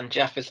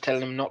Jeff is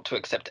telling him not to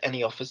accept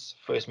any offers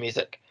for his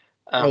music.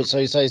 So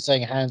he's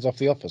saying hands off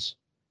the offers.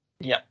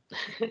 Yeah.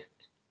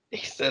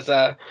 He says,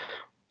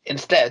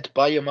 instead,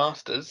 buy your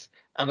masters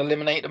and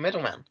eliminate the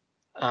middleman.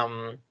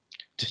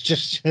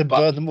 Just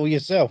burn them all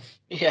yourself.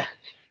 Yeah.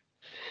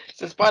 He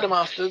says, buy the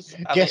masters.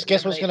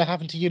 Guess what's going to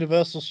happen to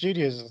Universal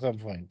Studios at some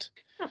point.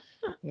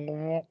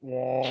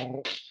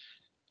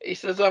 He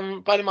says,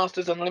 buy the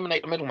masters and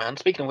eliminate the middleman.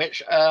 Speaking of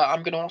which,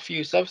 I'm going to offer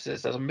you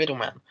services as a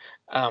middleman.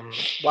 Why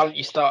don't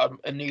you start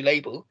a new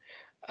label?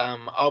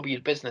 I'll be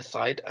the business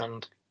side,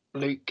 and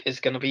Luke is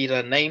going to be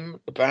the name,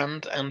 the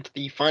brand, and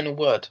the final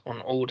word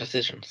on all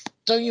decisions.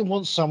 Don't you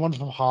want someone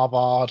from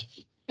Harvard?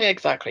 Yeah,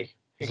 exactly.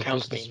 As a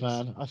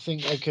businessman, I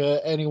think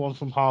anyone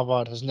from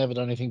Harvard has never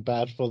done anything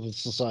bad for the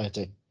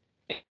society.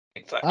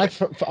 Exactly.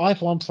 I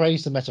for one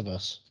praise the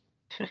metaverse.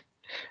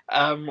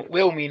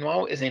 Will,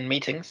 meanwhile, is in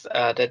meetings.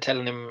 They're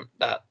telling him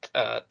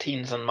that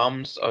teens and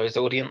mums are his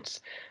audience,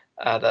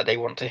 that they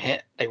want to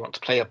hit. They want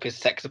to play up his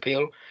sex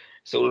appeal.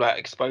 It's all about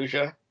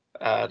exposure.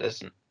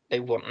 They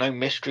want no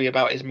mystery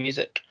about his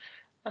music.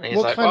 And he's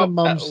like, well,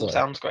 that all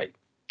sounds great.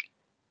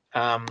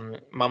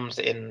 Mums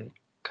in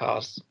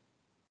cars.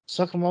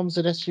 Soccer mums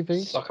in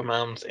SUVs? Soccer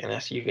mums in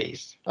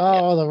SUVs.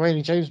 Oh, the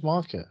Rainy James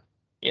market.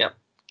 Yeah.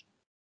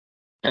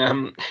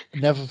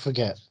 Never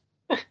forget.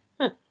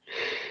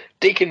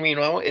 Deacon,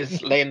 meanwhile,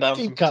 is laying down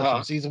some guitar.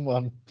 From season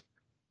 1.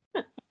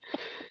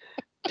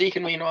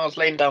 Deacon, meanwhile, is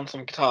laying down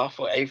some guitar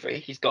for Avery.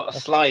 He's got a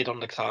slide on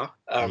the guitar.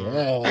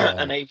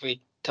 And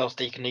Avery tells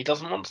Deacon he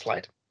doesn't want the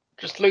slide.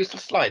 Just lose the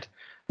slide.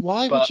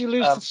 Why would you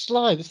lose the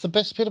slide? It's the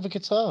best bit of a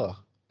guitar.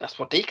 That's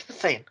what Deacon's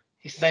saying.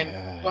 He's saying,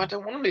 well, I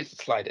don't want to lose the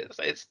slide.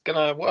 It's going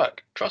to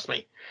work. Trust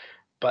me.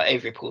 But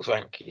Avery pulls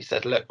rank. He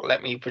said, look,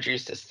 let me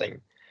produce this thing.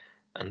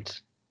 And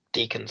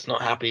Deacon's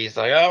not happy. He's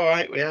like, all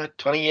right, we had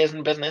 20 years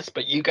in business,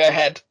 but you go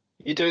ahead.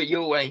 You do it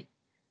your way.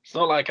 It's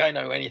not like I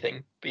know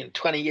anything. Been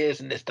 20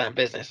 years in this damn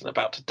business and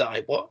about to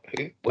die. What?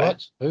 Who? Where?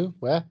 What? Who?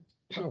 Where?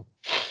 Oh.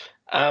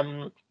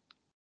 Raina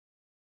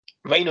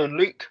and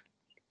Luke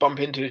bump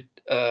into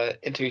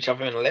each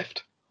other in a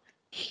lift.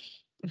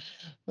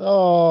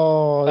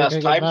 Oh, they're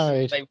going to get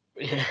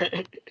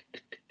married.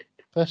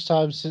 First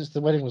time since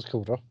the wedding was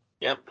called off.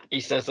 Yep. He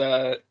says,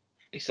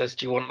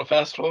 "Do you want the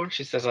first floor?" And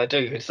she says, "I do."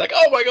 It's like,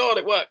 "Oh my god,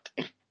 it worked!"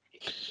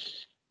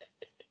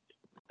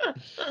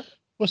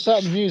 What's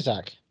that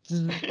music?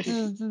 And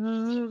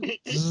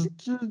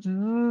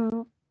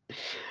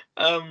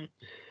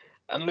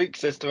Luke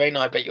says to Raina,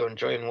 "I bet you're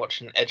enjoying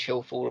watching Edge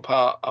Hill fall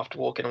apart after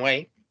walking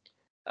away."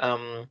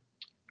 To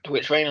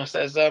which Raina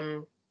says,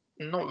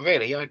 "Not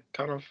really. I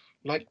kind of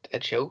liked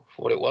Edge Hill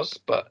for what it was,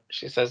 but,"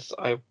 she says,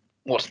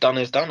 what's done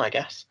is done, I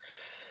guess."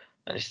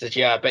 And he says,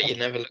 "Yeah, I bet you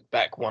never look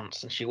back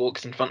once." And she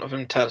walks in front of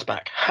him, turns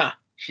back. Ha!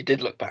 She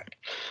did look back.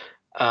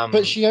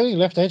 But she only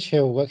left Edge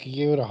Hill like a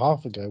year and a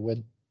half ago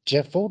when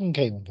Jeff Forden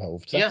came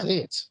involved. That's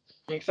it.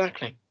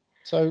 Exactly.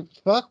 So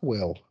fuck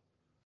Will.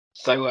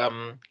 So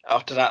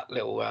after that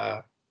little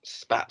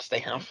spat they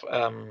have,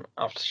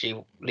 after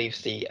she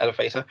leaves the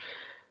elevator,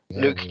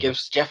 Luke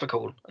gives Jeff a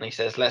call and he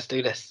says, "Let's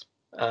do this."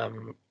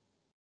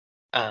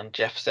 And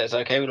Jeff says,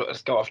 "Okay,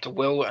 let's go after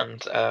Will."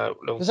 And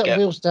is that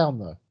wheels down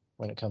though?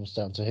 When it comes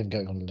down to him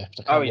going on the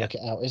lift, I can't work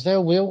it out. Is there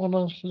a wheel on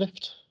a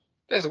lift?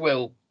 There's a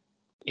wheel,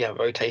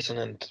 rotating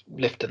and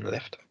lifting the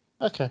lift.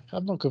 Okay,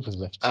 I'm not good with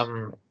lifts.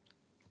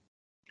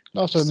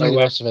 After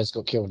Emilio Estevez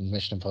got killed in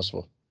Mission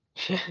Impossible.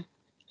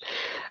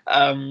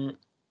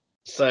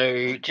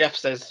 So Jeff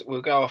says,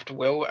 "We'll go after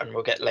Will and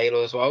we'll get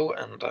Layla as well."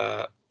 And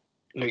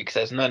Luke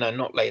says, "No,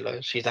 not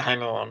Layla. She's a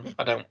hanger-on.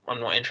 I'm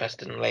not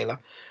interested in Layla."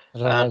 I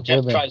don't like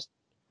Jeff women.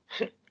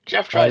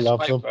 Jeff tries to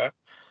fight for her,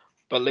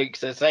 but Luke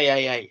says,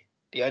 Hey.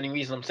 The only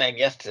reason I'm saying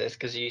yes to this is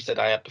because you said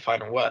I had the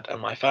final word, and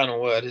my final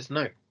word is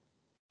no."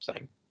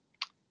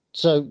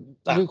 So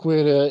Luke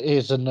Wheeler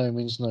is a no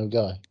means no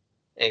guy.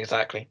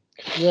 Exactly.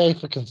 Yay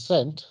for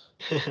consent.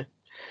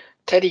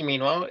 Teddy,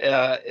 meanwhile,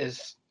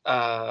 is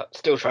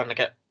still trying to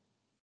get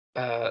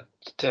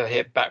to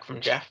hear back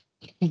from Jeff.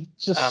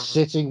 Just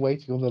sitting,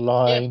 waiting on the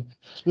line,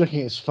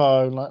 looking at his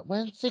phone, like,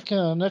 when's he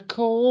gonna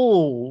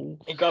call?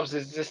 He grabs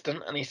his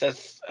assistant and he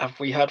says, "Have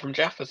we heard from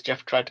Jeff? Has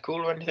Jeff tried to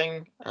call or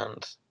anything?"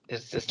 And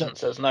his assistant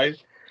says no.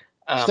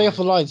 Stay off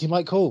the lines, he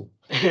might call.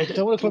 You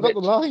don't want to clog up the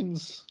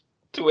lines.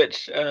 To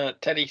which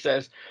Teddy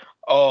says,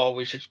 "Oh,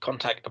 we should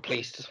contact the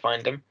police to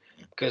find him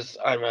because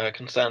I'm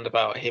concerned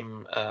about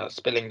him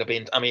spilling the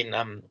beans. I mean,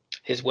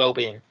 his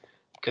well-being,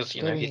 because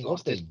he's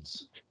lost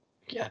his.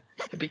 Yeah,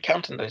 he'll be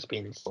counting those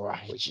beans.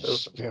 Why you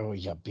spill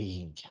your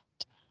bean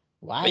counter?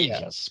 Why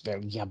you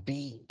spill your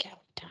bean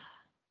counter?"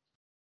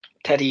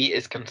 Teddy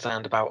is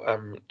concerned about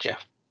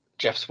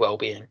Jeff's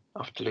well-being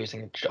after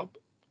losing a job,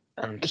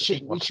 and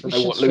he wants to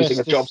know what losing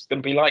a job's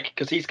going to be like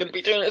because he's going to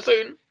be doing it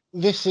soon.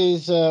 This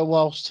is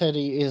whilst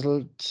Teddy is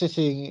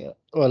sitting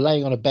or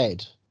laying on a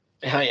bed,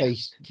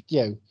 face,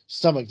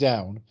 stomach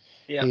down.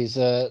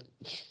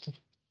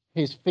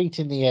 His feet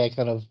in the air,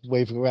 kind of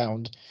waving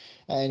around,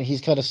 and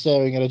he's kind of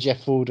staring at a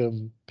Jeff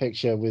Fordham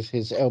picture with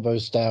his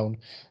elbows down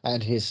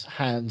and his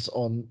hands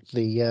on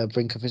the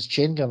brink of his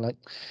chin, going like,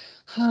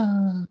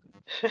 ah.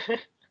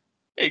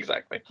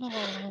 Exactly.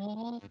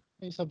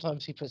 And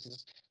sometimes he puts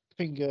his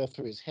finger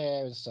through his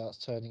hair and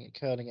starts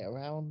curling it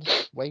around,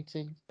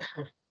 waiting.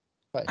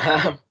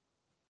 I'm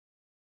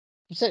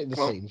setting the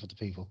scene for the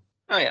people.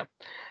 Oh yeah.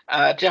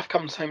 Jeff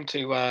comes home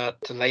to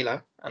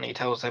Layla, and he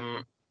tells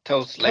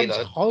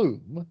Layla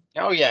home.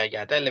 Oh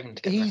yeah, they're living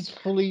together. He's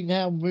fully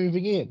now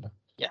moving in.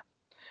 Yeah.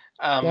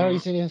 Now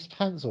he's in his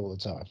pants all the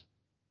time.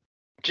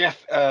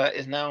 Jeff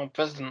is now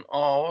president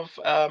of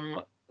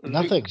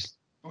Luke's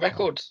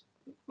record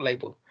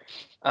label.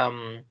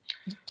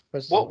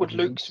 What would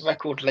Luke's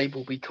record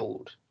label be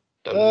called?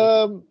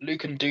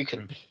 Luke and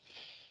Dukin.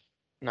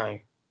 No.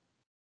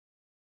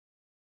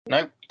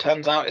 Nope.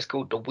 Turns out it's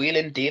called the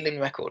Wheelin' Dealin'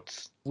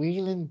 Records.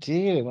 Wheelin'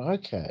 Dealin',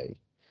 okay.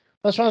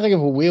 I was trying to think of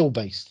a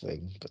wheel-based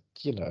thing, but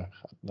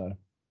no.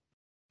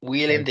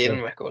 Wheelin'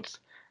 Dealin' Records.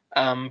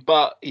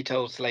 But he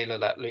tells Layla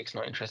that Luke's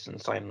not interested in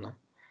signing her.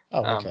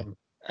 Oh, okay.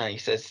 And he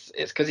says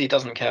it's because he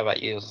doesn't care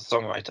about you as a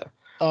songwriter.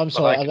 Oh, I'm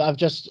sorry. I've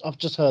just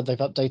heard they've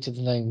updated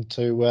the name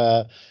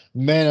to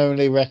Men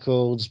Only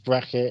Records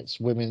brackets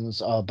Women's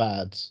Are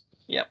Bad.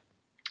 Yep.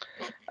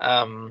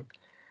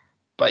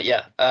 But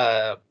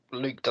yeah,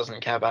 Luke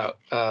doesn't care about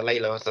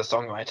Layla as a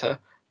songwriter,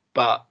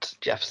 but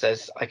Jeff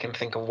says, "I can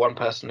think of one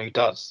person who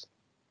does,"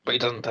 but he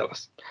doesn't tell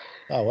us.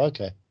 Oh,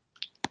 okay.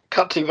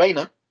 Cut to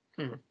Raina.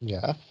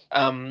 Yeah.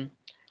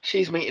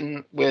 She's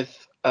meeting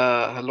with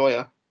her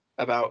lawyer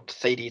about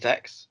Sadie's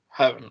ex.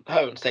 Her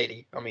and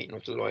Sadie are meeting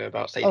with the lawyer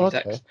about Sadie's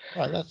ex.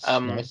 Right, that's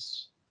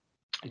nice.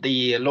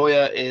 The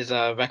lawyer is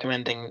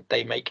recommending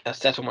they make a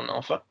settlement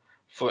offer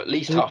for at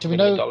least $500,000. Do we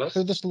know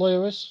who this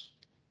lawyer is?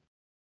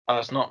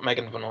 It's not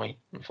Megan Vanoy,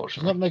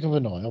 unfortunately. It's not Megan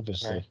Vanoy,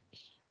 obviously.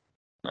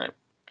 No.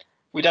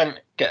 We don't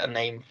get a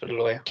name for the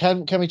lawyer.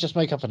 Can we just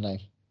make up a name?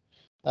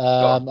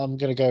 I'm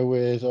going to go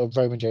with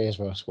Roman J.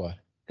 Israel Esquire.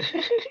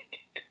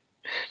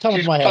 Top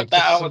of my head,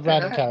 just a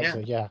random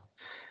character, yeah.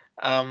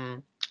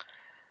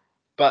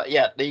 But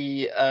yeah,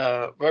 the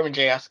Roman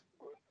J.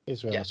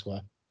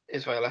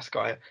 Israel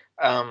Esquire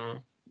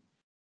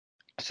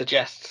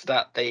suggests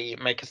that they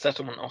make a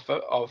settlement offer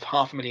of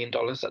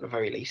 $500,000 at the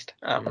very least.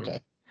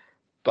 Okay.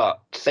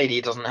 But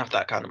Sadie doesn't have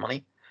that kind of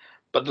money.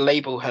 but the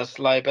label has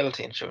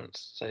liability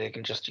insurance, so they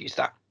can just use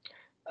that.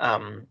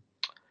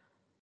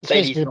 It's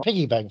basically a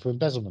piggy bank for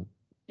embezzlement.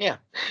 Yeah,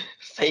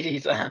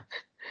 Sadie's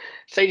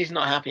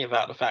not happy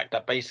about the fact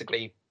that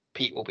basically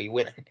Pete will be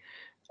winning.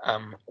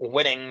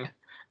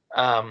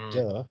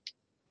 Duh.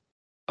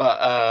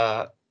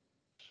 But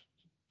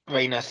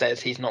Raina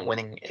says he's not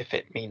winning if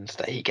it means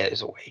that he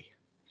goes away.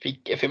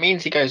 If it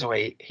means he goes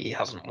away, he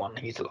hasn't won.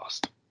 He's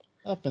lost.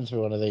 I've been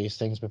through one of these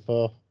things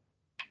before.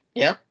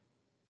 Yeah?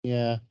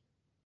 Yeah.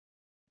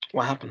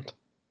 What happened?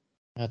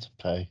 I had to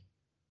pay.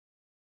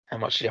 How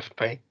much did you have to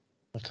pay?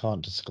 I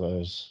can't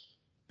disclose.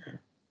 It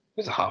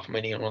was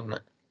 $500,000, wasn't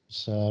it?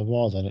 It's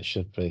more than it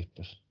should be.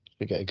 But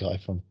we get a guy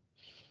from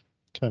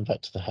coming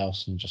back to the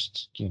house and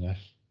just,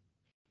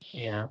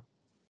 Yeah.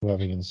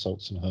 rubbing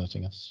insults and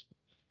hurting us.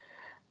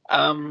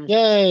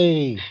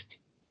 Yay!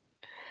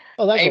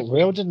 Oh, that got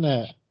real, didn't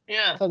it?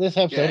 Yeah. Like this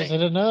episode has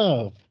hit a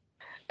nerve.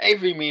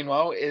 Avery,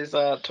 meanwhile, is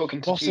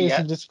talking to bosses Juliet.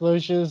 And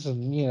disclosures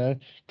and,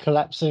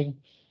 collapsing.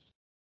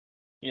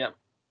 Yeah.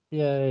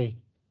 Yay.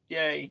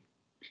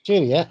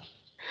 Juliet.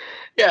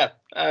 Yeah,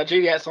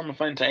 Juliet's on the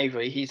phone to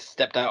Avery. He's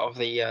stepped out of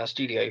the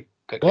studio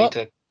quickly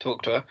to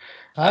talk to her.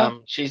 Huh?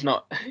 She's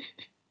not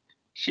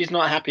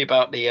happy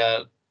about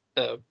the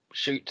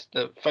shoot,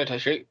 the photo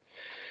shoot.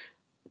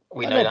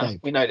 We know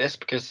that. We know this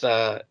because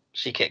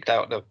she kicked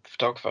out the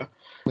photographer.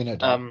 We know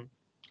that.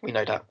 We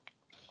know that.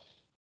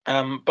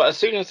 But as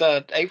soon as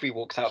Avery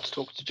walks out to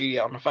talk to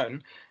Juliet on the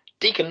phone,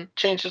 Deacon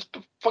changes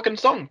the fucking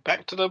song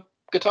back to the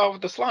guitar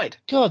with the slide.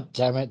 God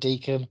damn it,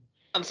 Deacon.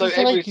 And so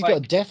Avery's like got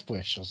a death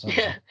wish or something.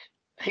 Yeah.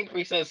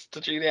 Avery says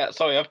to Juliet,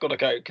 "Sorry, I've got to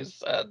go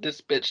because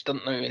this bitch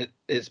doesn't know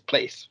his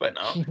place right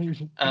now."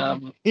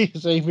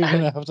 He's Avery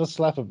gonna have to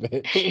slap a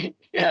bitch.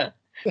 Yeah.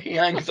 He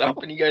hangs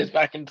up and he goes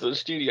back into the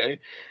studio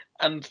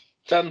and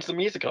turns the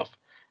music off.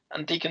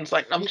 And Deacon's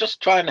like, "I'm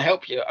just trying to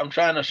help you. I'm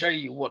trying to show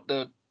you what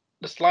the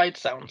slide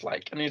sounds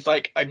like." And he's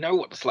like, "I know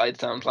what the slide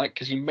sounds like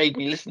because you made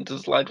me listen to the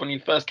slide when you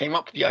first came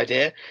up with the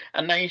idea,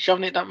 and now you're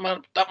shoving it down my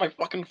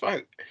fucking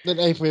throat." Then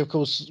Avery, of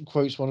course,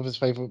 quotes one of his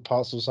favourite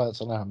parts of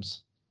Silence of the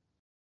Lambs.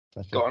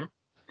 Go on.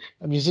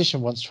 A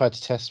musician once tried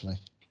to test me.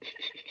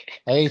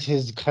 I ate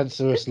his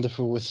cancerous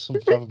liver with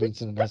some fava beans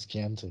and a nice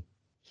Chianti.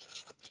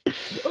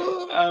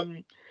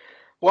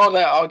 While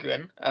they're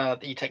arguing,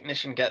 the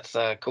technician gets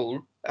a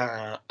call.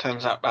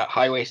 Turns out that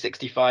Highway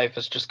 65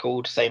 has just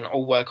called saying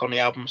all work on the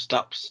album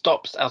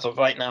stops as of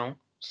right now.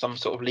 Some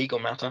sort of legal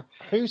matter.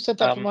 Who said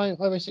that for my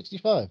Highway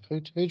 65? Who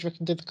do you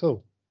reckon did the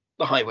call?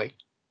 The Highway.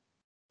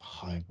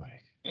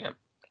 Highway. Yeah.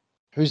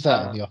 Who's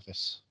that in the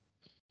office?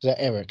 Is that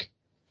Eric?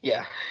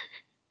 Yeah.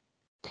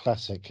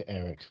 Classic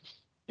Eric.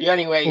 The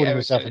only way calling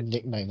himself a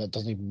nickname that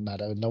doesn't even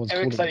matter. No one's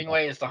Eric's only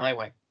way is the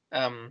Highway.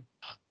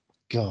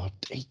 God,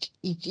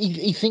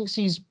 he thinks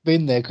he's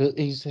been there because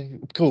he's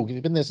cool.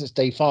 He's been there since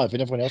day 5,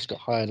 and everyone else got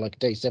hired like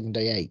day 7,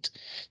 day 8.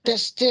 They're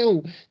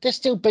still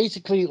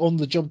basically on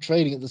the job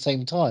training at the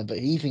same time, but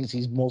he thinks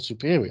he's more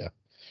superior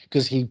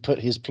because he put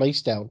his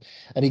place down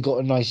and he got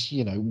a nice,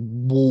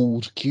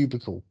 walled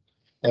cubicle.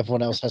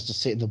 Everyone else has to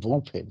sit in the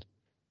bullpen.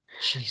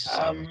 Jesus,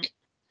 Eric.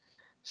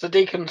 So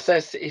Deacon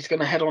says he's going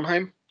to head on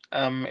home.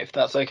 If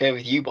that's okay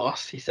with you,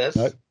 boss, he says.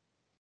 No,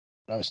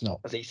 it's not.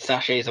 As he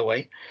sachets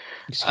away.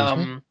 Excuse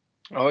me?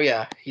 Oh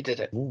yeah, he did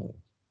it. Ooh.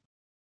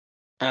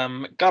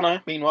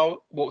 Gunnar,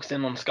 meanwhile, walks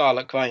in on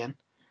Scarlett crying.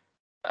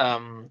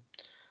 But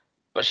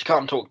she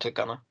can't talk to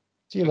Gunnar.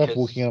 Do you love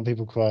walking in on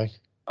people crying?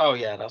 Oh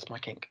yeah, that's my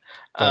kink.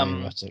 Very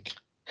erotic.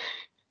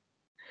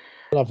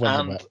 Love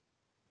when and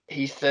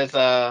he says,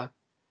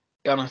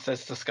 Gunnar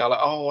says to Scarlett,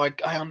 "Oh, I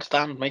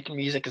understand making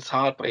music is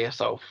hard by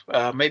yourself.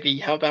 Maybe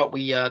how about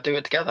we do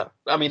it together?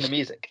 I mean the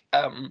music.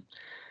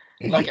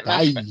 Like at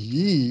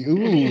Nashfest."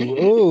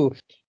 Ooh.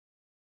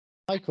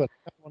 I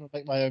want to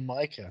make my own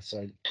mica,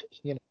 so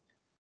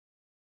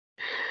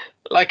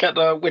like at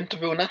the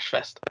Winterville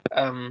Nashfest.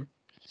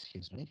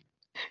 Excuse me.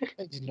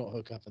 I did not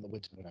hook up at the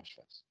Winterville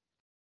Nashfest.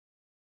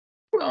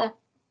 Well,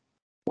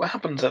 what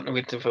happens at the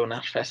Winterville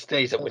Nashfest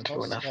stays at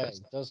Winterville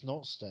Nashfest. Does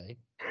not stay.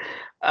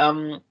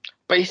 But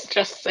he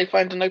suggests they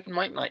find an open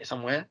mic night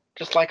somewhere,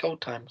 just like old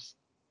times.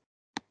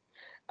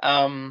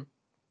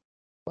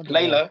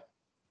 Layla.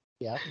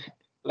 Yeah.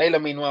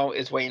 Layla, meanwhile,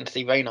 is waiting to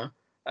see Raina.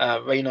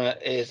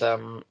 Raina is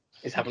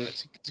having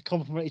to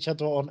compliment each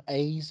other on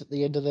A's at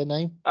the end of their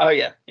name. Oh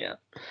yeah.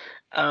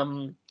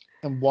 And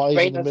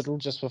Y's in the middle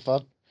just for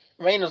fun.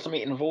 Raina's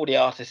meeting of all the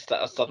artists that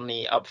are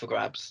suddenly up for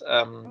grabs.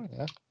 And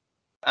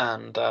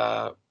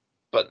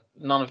but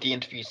none of the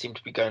interviews seem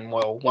to be going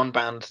well. One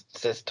band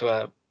says to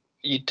her,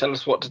 "You tell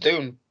us what to do,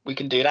 and we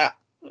can do that.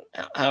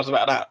 How's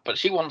about that?" But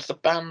she wants a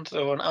band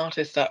or an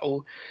artist that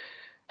will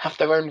have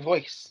their own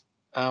voice.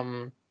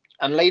 And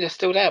Layla's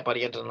still there by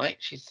the end of the night.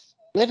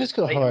 Layla's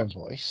got her own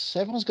voice.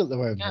 Everyone's got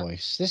their own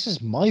voice. This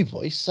is my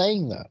voice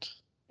saying that.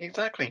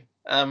 Exactly.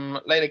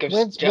 Layla gives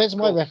where's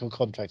my record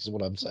contract is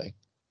what I'm saying.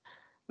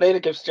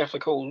 Layla gives Jeff a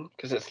call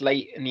because it's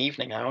late in the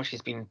evening now.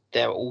 She's been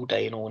there all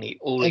day and all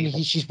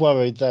evening. She's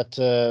worried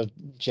that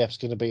Jeff's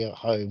going to be at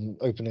home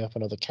opening up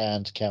another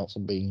can to count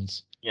some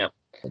beans. Yeah.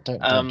 But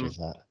don't do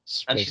that.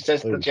 And she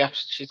says to Jeff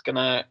she's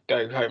gonna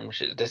go home.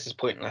 This is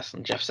pointless.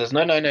 And Jeff says,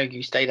 no,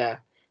 you stay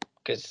there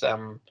because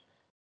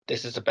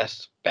this is the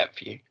best bet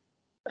for you.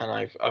 And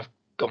I've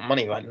got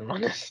money riding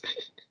on this.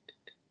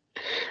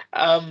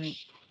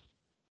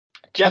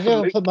 Jeff Have you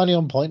ever put money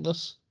on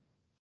Pointless?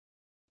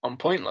 On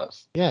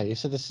Pointless? Yeah, you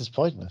said this is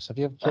Pointless. Have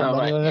you ever put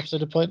money on an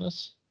episode of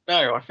Pointless?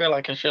 No, I feel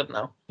like I should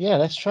now. Yeah,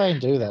 let's try and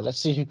do that. Let's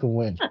see who can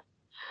win.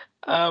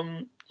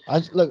 I'm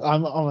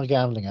a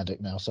gambling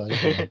addict now, so I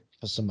just want to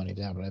put some money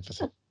down on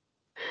everything.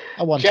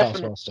 I won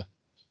Taskmaster.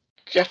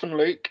 Jeff and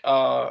Luke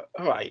are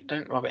all right.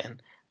 Don't rub it in.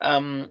 I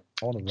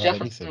want to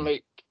rub anything.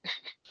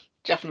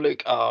 Jeff and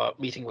Luke are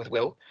meeting with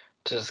Will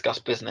to discuss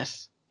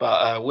business,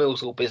 but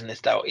Will's all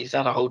businessed out. He's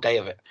had a whole day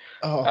of it.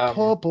 Oh,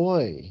 poor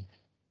boy.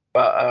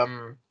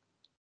 But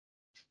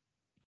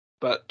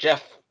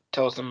Jeff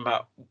tells them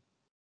about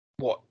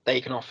what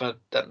they can offer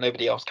that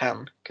nobody else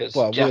can, because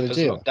Jeff has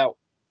looked out.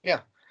 Yeah.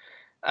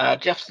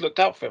 Jeff's looked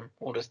out for him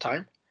all this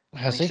time.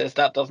 Has he? He says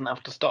that doesn't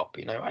have to stop.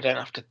 I don't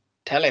have to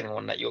tell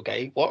anyone that you're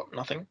gay. What?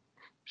 Nothing.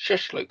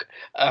 Shush, Luke.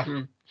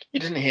 You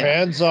didn't hear.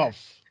 Hands off.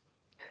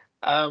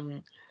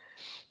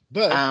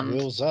 But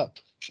wheels up.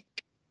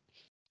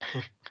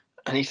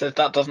 And he says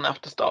that doesn't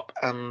have to stop.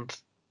 And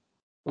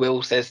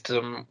Will says to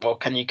him, well,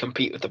 can you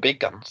compete with the big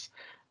guns?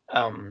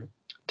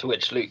 To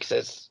which Luke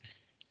says,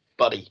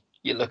 buddy,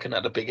 you're looking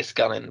at the biggest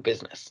gun in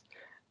business.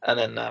 And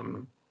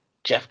then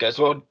Jeff goes,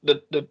 well,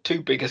 the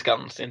two biggest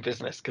guns in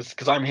business,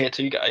 because I'm here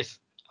too, guys.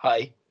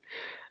 Hi.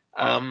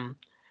 At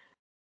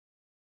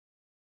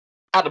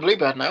the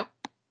Bluebird now.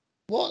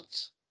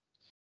 What?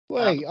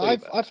 Wait,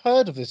 I've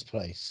heard of this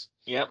place.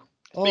 Yep.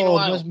 Oh,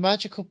 the most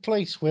magical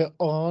place. We're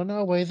on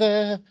our way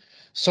there.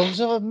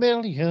 Songs of a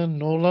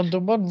million, all under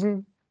one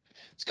roof.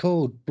 It's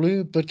called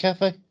Bluebird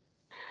Cafe.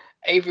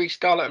 Avery,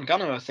 Scarlett, and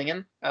Gunnar are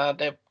singing.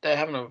 They're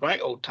having a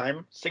right old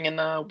time singing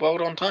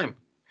World on Time.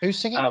 Who's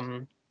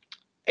singing?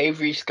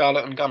 Avery,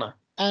 Scarlett, and Gunnar.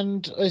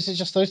 And is it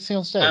just those two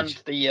on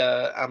stage?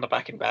 And the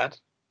backing band.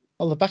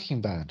 Oh, the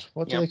backing band.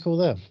 What do they call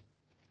them?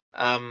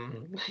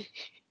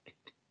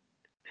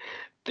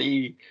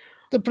 The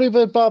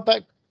Bluebird Bar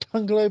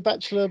Bungalow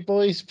Bachelor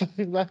Boys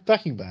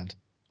backing band.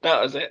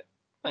 That was it.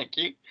 Thank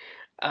you.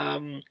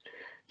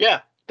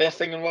 Yeah, they're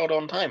singing World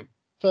on Time.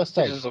 First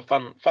take. This is a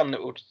fun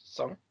little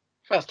song.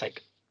 First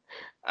take.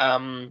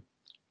 Hold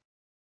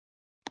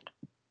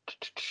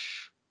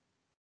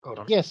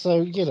on. Yeah,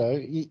 so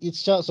it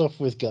starts off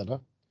with Gunnar.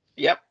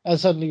 Yep. And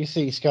suddenly you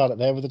see Scarlett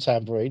there with a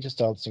tambourine just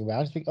dancing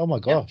around. You think, oh my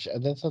gosh. Yep.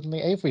 And then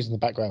suddenly Avery's in the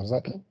background. It's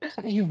like,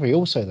 Avery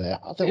also there.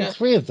 They're all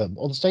three of them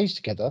on stage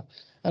together,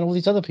 and all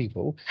these other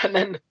people.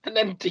 And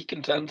then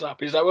Deacon turns up.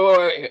 He's like,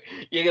 wait,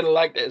 you're going to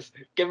like this.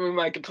 Give me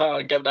my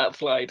guitar and give that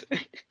slide.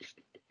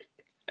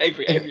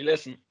 Avery,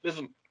 listen,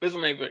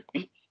 Avery.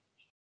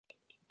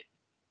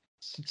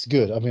 It's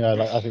good. I mean,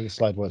 I think the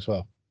slide works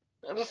well.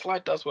 And the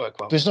slide does work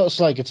well. But it's not a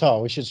slide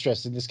guitar. We should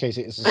stress in this case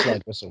it is a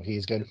slide whistle. He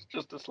is going. It's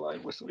just a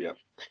slide whistle, yeah.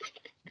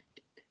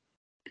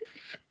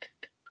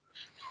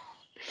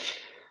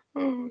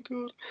 Oh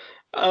god.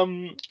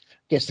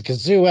 Gets the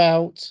kazoo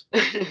out.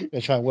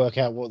 They try and work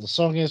out what the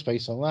song is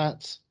based on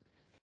that.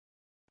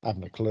 I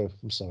haven't a clue.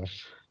 I'm sorry.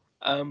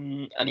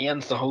 And he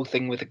ends the whole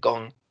thing with a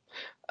gong.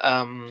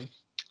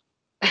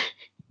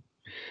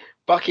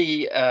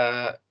 Bucky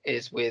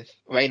is with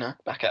Raina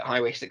back at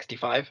Highway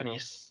 65,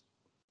 and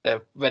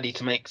they're ready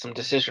to make some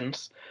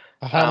decisions.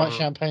 How much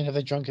champagne have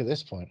they drunk at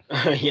this point?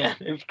 Yeah,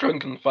 they've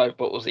drunken 5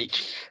 bottles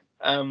each.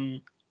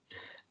 But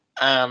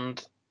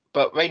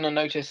Raina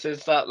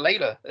notices that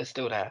Layla is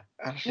still there,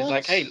 and she's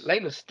like, "Hey,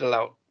 Layla's still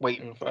out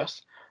waiting for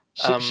us."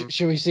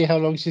 Should we see how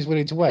long she's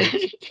willing to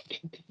wait?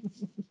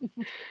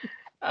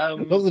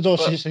 Lock the door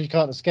so you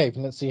can't escape,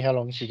 and let's see how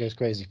long she goes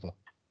crazy for.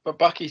 But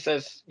Bucky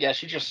says, yeah,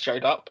 she just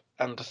showed up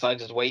and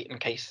decided to wait in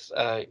case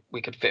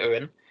we could fit her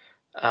in.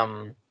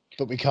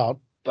 But we can't.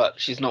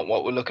 But she's not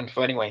what we're looking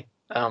for anyway.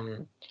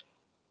 To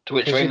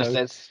which Raina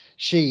says...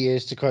 She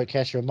is, to quote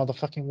Kesha, a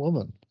motherfucking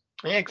woman.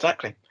 Yeah,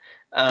 exactly.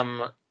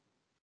 To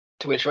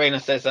which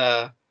Raina says,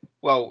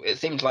 well, it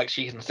seems like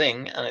she can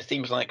sing, and it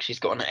seems like she's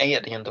got an A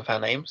at the end of her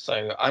name,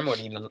 so I'm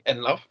already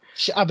in love.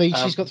 She's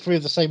got 3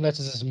 of the same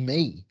letters as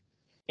me.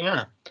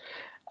 Yeah.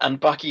 And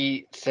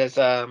Bucky says,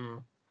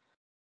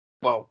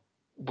 well,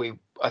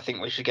 I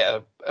think we should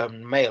get a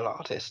male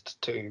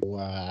artist to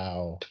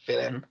fill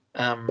in.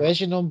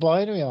 Where's your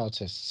non-binary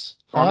artists?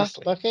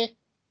 Honestly. Huh, Bucky?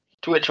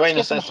 To which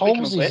Raina says,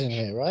 speaking of which, in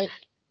here, right?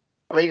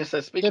 Raina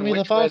says, speaking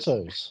of which,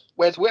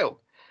 where's Will?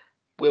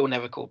 Will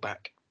never called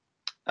back.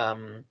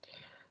 And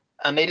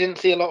they didn't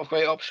see a lot of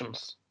great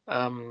options.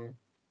 And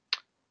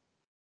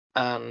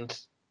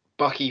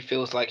Bucky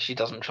feels like she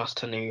doesn't trust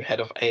her new head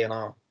of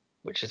A&R,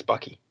 which is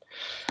Bucky.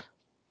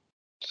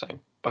 So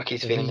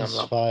Bucky's feeling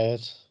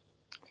unloved.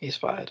 He's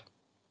fired.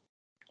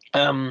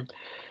 Raina,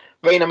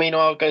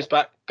 meanwhile, goes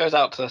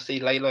out to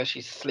see Layla.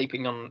 She's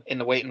sleeping in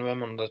the waiting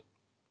room on the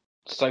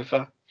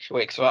sofa. She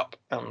wakes her up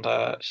and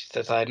she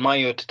says, I admire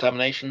your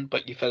determination,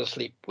 but you fell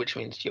asleep, which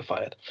means you're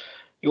fired.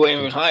 You weren't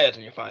even hired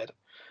and you're fired.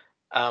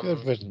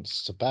 Good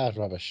riddance to bad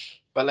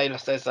rubbish. But Layla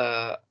says,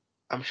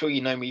 I'm sure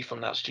you know me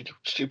from that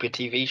stupid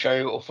TV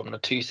show or from the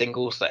 2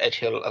 singles that Edge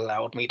Hill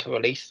allowed me to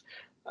release.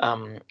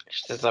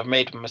 She says, I've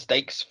made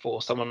mistakes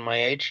for someone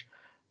my age,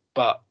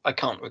 but I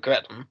can't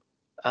regret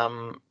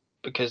them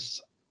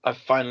because I've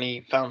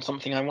finally found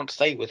something I want to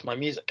say with my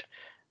music,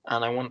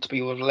 and I want to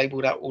be with a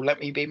label that will let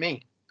me be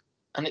me.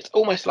 And it's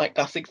almost like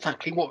that's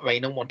exactly what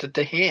Raina wanted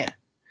to hear.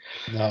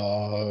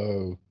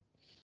 No.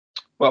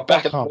 Well,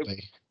 That can't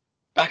be.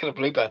 Back at the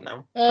Bluebird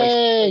now.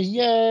 Hey,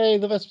 yay,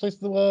 the best place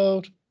in the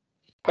world.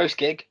 Post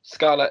gig,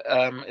 Scarlett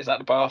is at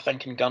the bar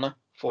thanking Gunnar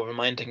for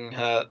reminding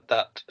her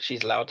that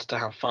she's allowed to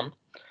have fun.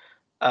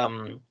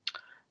 And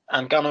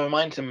Gunnar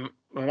reminds her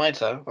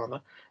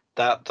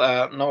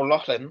that Noel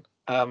Laughlin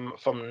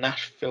from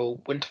Nashville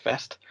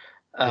Winterfest,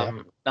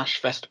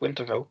 Nashfest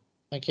Winterville,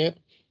 thank you,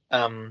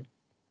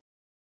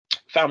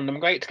 found them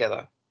great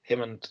together,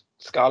 him and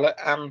Scarlett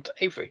and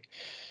Avery.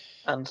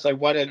 And so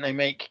why don't they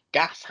make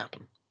Gas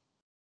happen?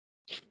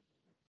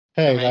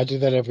 Hey, I do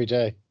that every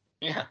day.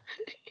 Yeah.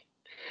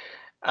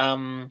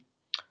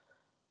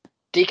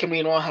 Deacon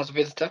meanwhile has a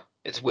visitor.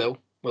 It's Will.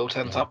 Will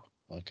turns up.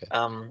 Okay.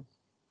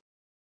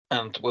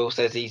 And Will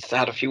says he's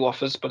had a few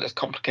offers, but it's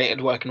complicated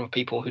working with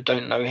people who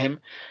don't know him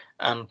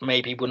and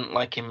maybe wouldn't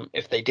like him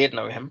if they did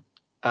know him.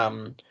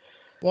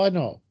 Why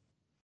not?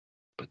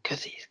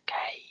 Because he's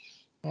gay.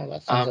 Well,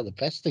 that sounds like the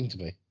best thing to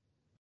be.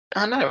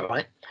 I know,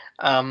 right?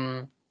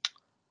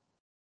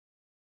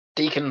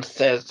 Deacon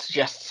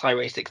suggests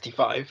Highway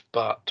 65,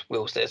 but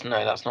Will says,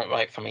 no, that's not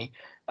right for me.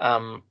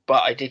 But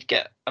I did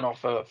get an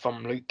offer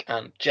from Luke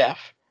and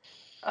Jeff.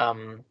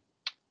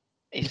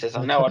 He says,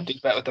 I know I'd do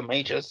better than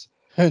Majors.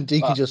 And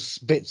Deacon just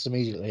spits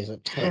immediately.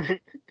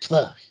 He's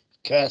like,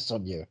 curse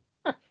on you.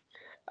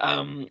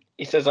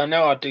 He says, I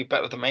know I'd do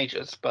better than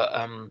Majors, but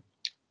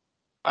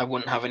I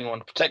wouldn't have anyone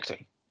to protect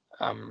me.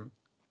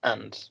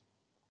 And,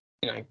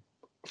 you know,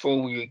 for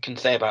all you can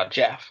say about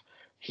Jeff,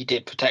 he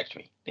did protect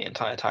me the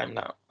entire time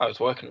that I was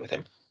working with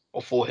him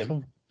or for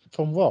him.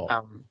 From what?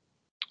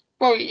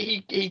 Well,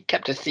 he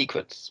kept his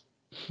secrets.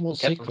 What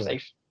kept secret? Them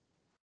safe.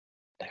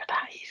 Look at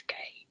that, he's gay.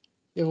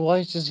 Yeah,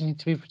 why does he need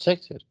to be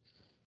protected?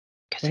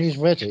 When he's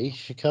ready, he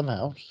should come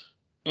out.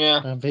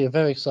 Yeah. And be a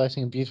very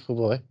exciting and beautiful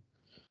boy.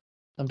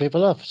 And be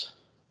beloved.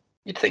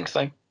 You'd think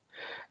so.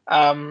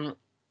 I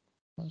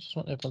just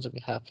want everyone to be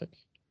happy.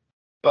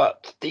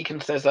 But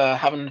Deacon says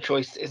having a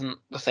choice isn't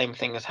the same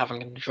thing as having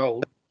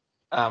control.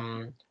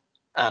 And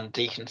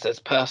Deacon says,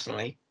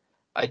 personally,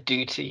 I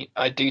do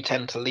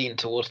tend to lean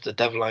towards the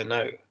devil I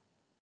know.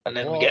 And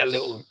then we get a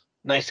little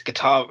nice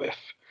guitar riff.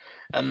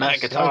 And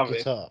that guitar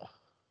riff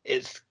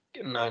is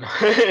no,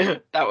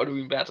 that would have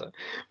been better.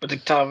 But the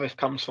guitar riff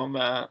comes from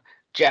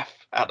Jeff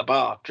at the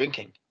bar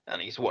drinking,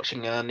 and he's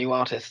watching a new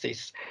artist.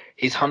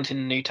 He's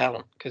hunting new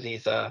talent because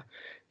he's the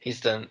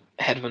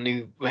head of a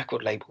new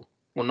record label.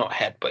 Well, not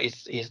head, but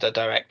he's the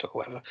director or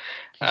whatever.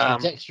 He's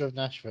the Dexter of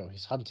Nashville.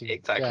 He's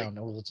hunting down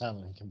all the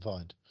talent he can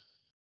find.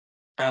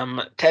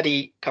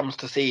 Teddy comes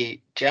to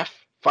see Jeff.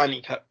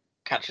 Finally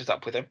catches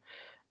up with him.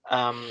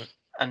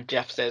 And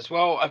Jeff says,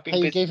 "Well, I've been."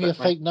 Hey, he gave you a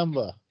fake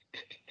number.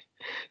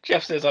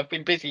 Jeff says, "I've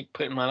been busy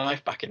putting my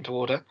life back into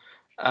order.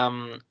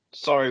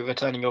 Sorry,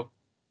 returning your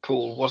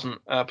call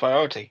wasn't a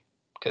priority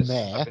because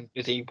I've been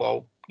busy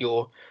while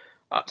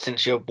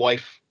since your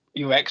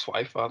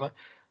ex-wife rather,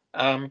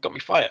 got me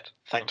fired.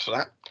 Thanks for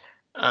that."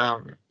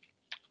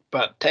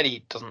 But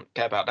Teddy doesn't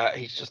care about that.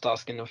 He's just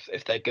asking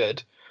if they're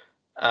good.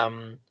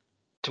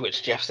 To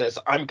which Jeff says,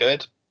 "I'm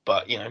good,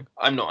 but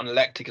I'm not an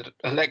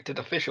elected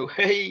official.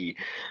 Hey,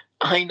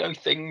 I know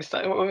things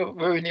that will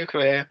ruin your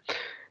career.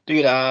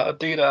 Do that."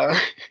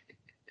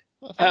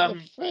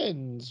 We're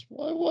friends.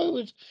 Why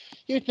would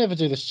you'd never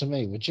do this to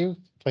me, would you?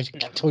 If I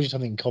told you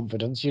something in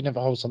confidence, you'd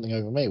never hold something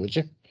over me, would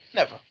you?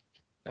 Never.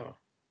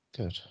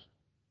 Good. So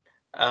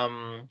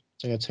I'm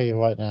gonna tell you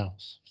right now.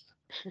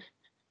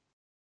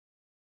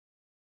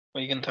 What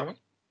are you gonna tell me?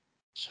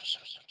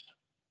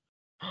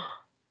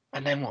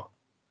 And then what?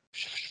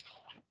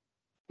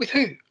 With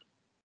who?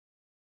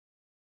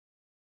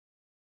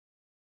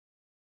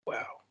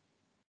 Wow.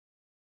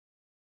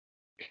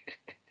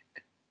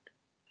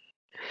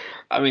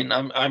 I mean,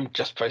 I'm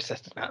just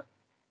processing that.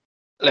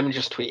 Let me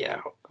just tweet it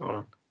out. Hold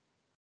on.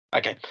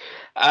 Okay.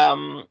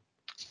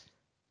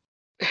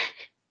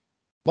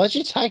 Why'd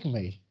you tag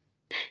me?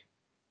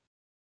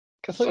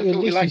 I thought you'd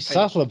at least be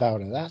subtle about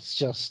it. That's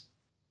just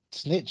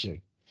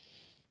snitching.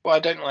 Well, I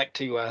don't like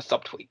to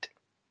subtweet.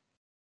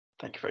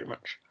 Thank you very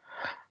much.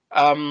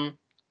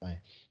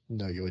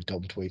 No, you're a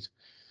dumb tweet.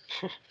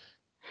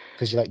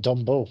 Because you like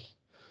Dom Ball.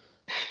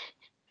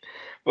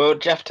 Well,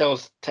 Jeff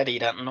tells Teddy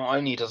that not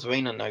only does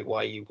Raina know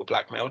why you were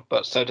blackmailed,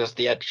 but so does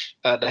the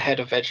head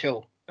of Edge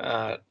Hill,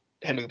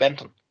 Henry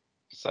Benton.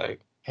 So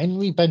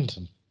Henry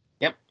Benton.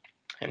 Yep,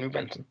 Henry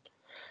Benton.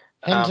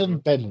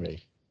 Henton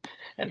Benry.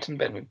 Henton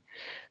Benry.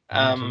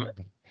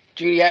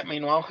 Juliet,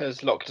 meanwhile,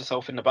 has locked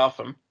herself in the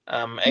bathroom.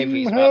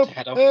 Avery's about to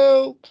head off.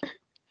 Help.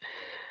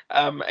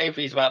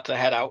 Avery's about to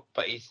head out,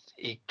 but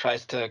he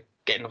tries to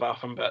get in the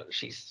bathroom, but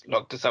she's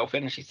locked herself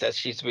in. She says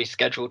she's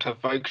rescheduled her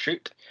Vogue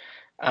shoot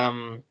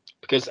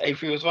because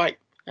Avery was right.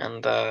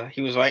 and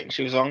he was right and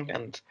she was wrong,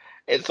 and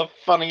it's a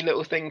funny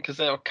little thing because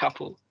they're a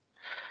couple.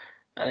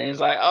 And he's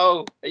like,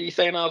 "Oh, are you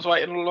saying I was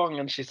right all along?"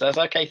 And she says,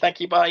 "Okay, thank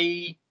you,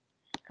 bye."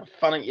 Have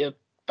fun at your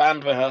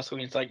band rehearsal.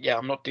 And he's like, "Yeah,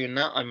 I'm not doing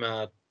that. I'm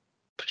a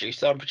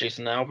producer. I'm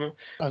producing an album."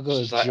 I've got a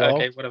She's like, job.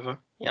 "Okay, whatever."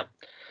 Yeah.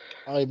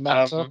 I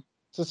matter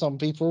to some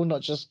people,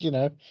 not just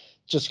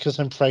just because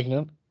I'm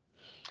pregnant.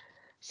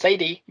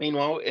 Sadie,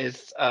 meanwhile,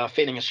 is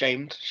feeling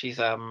ashamed. She's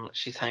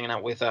hanging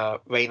out with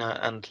Raina,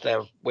 and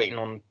they're waiting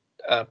on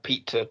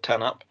Pete to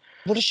turn up.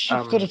 What has she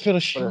got to feel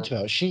ashamed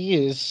about? She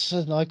is,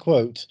 and I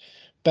quote,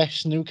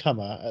 best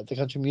newcomer at the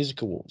Country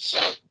Music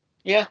Awards.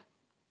 Yeah,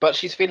 but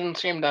she's feeling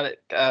ashamed that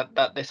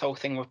that this whole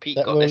thing with Pete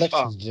that got this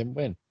far. Elections didn't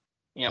win.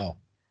 Yeah. Oh.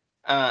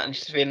 And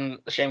she's feeling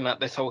ashamed that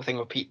this whole thing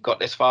with Pete got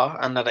this far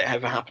and that it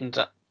ever happened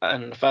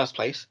in the first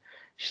place.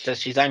 She says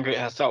she's angry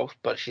at herself,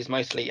 but she's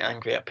mostly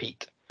angry at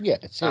Pete. Yeah,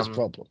 it's his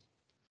problem.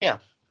 Yeah,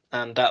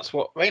 and that's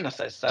what Raina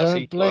says.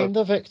 Don't blame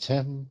the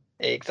victim.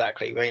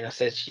 Exactly. Raina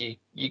says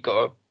you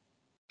got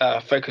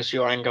to focus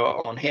your anger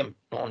on him,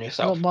 not on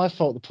yourself. Not my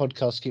fault the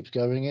podcast keeps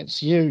going.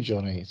 It's you,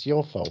 Johnny. It's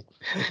your fault.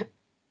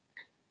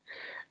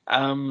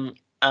 And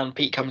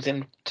Pete comes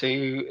in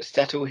to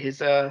settle his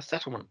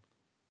settlement.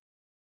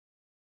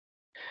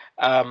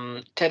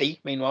 Teddy,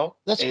 meanwhile,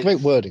 that's great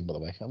wording, by the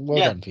way. Well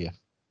done for you.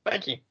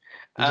 Thank you.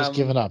 You've just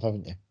given up,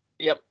 haven't you?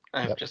 Yep,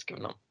 I have just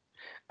given up.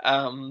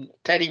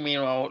 Teddy,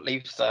 meanwhile,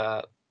 leaves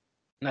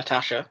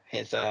Natasha,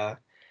 his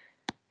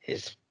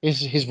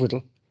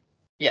widow.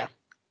 Yeah,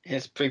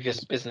 his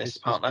previous business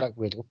partner. Black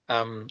Widow.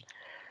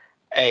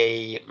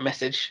 A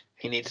message.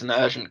 He needs an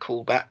urgent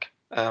call back.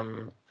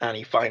 And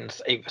he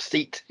finds a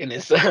receipt in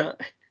his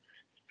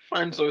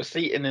finds a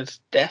receipt in his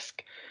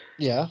desk.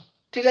 Yeah.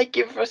 Do they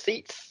give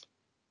receipts?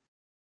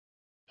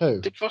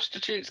 Who? Did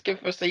prostitutes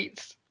give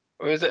receipts?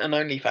 Or is it an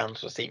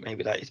OnlyFans receipt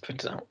maybe that he's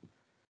printed out?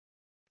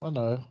 I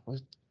know.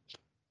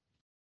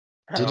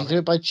 Did he do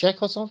it by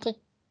check or something?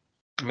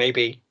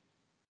 Maybe.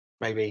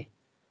 Maybe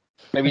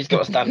he's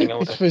got a standing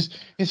order.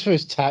 It's for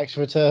his tax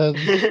return.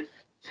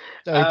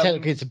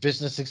 Technically it's a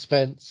business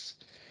expense.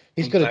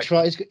 He's got to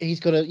try.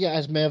 He's got to. Yeah,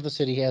 as mayor of the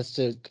city, he has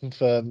to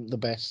confirm the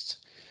best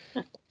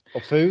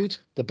of food,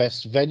 the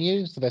best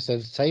venues, the best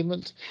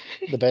entertainment,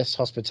 the best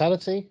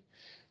hospitality,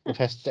 the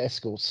best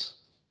escorts.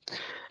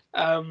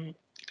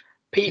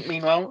 Pete,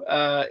 meanwhile,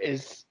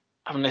 is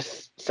having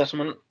this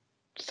settlement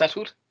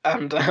settled,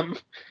 and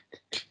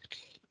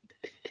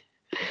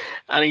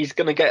and he's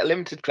going to get a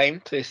limited claim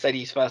to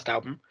Sadie's first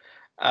album,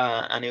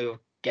 and he'll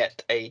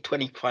get a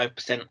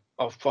 25%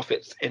 of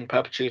profits in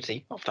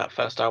perpetuity of that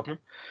first album.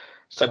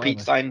 So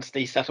Pete signs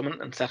the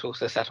settlement and settles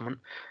the settlement.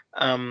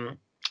 And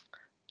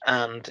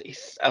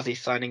as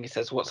he's signing, he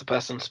says, "What's a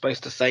person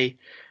supposed to say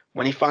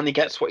when he finally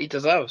gets what he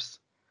deserves?"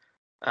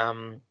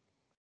 And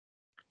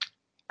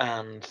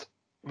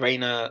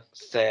Raina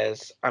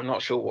says, "I'm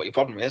not sure what your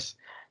problem is.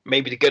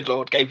 Maybe the good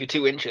Lord gave you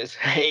 2 inches,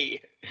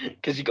 hey,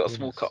 because you got a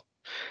small cock."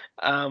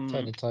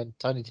 Tiny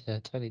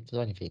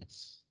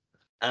penis.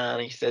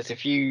 And he says,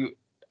 "If you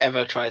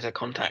ever try to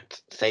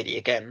contact Sadie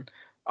again,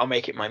 I'll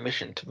make it my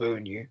mission to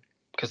ruin you.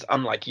 Because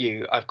unlike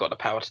you, I've got the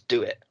power to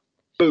do it."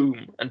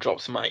 Boom, and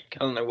drops the mic. I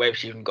don't know where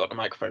she even got the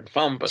microphone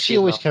from, but she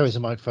always carries a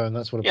microphone.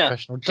 That's what a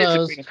professional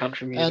does.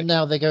 Country music. And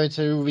now they're going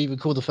to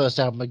re-record the first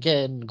album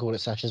again and call it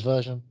Sasha's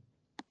version.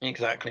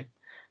 Exactly.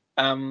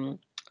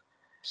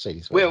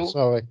 Sadie's version.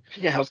 Sorry.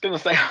 Yeah, I was going to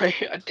say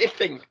I did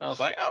think. I was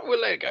like, "Oh, we'll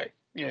let it go."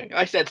 Yeah,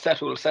 I said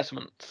settle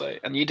settlement, so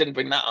and you didn't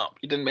bring that up.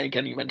 You didn't make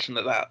any mention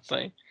of that, so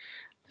I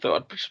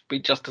thought I'd be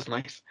just as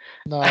nice.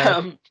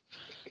 No.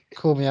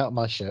 Call me out of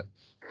my shit.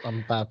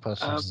 I'm a bad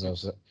person who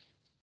deserves it.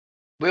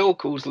 Will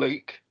calls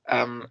Luke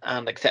and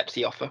accepts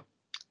the offer,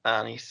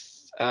 and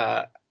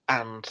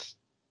and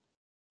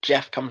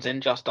Jeff comes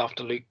in just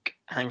after Luke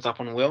hangs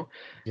up on Will.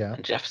 Yeah.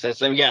 And Jeff says,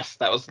 "Oh yes,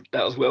 that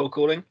was Will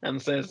calling," and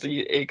says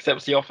he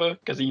accepts the offer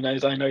because he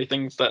knows I know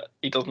things that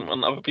he doesn't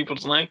want other people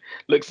to know.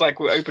 Looks like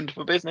we're open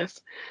for business.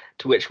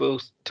 To which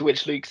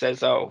Luke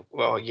says, "Oh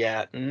well,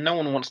 yeah, no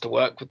one wants to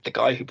work with the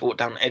guy who brought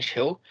down Edge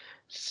Hill,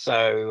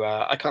 so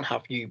I can't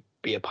have you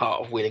be a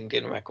part of Wheeling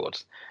Dean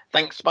Records.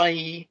 Thanks,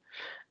 bye."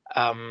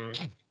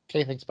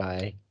 Okay, thanks,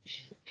 bye.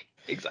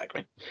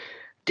 Exactly.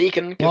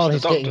 Deacon gives while the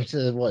he's doctor... getting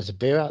to what is a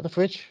beer out of the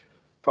fridge?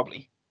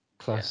 Probably.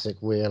 Classic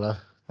Wheeler.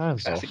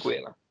 Classic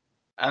Wheeler.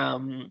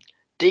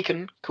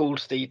 Deacon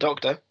calls the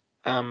doctor,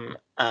 and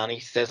he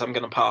says, "I'm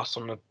going to pass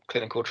on the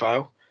clinical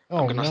trial.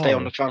 I'm going to stay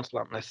on the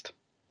transplant list."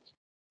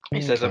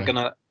 He says, "I'm going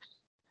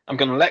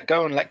to let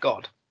go and let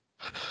God."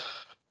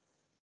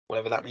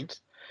 Whatever that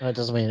means. That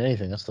doesn't mean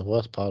anything. That's the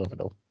worst part of it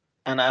all.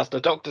 And as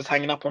the doctor's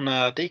hanging up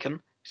on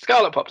Deacon,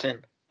 Scarlett pops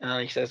in.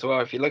 And he says,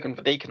 "Well, if you're looking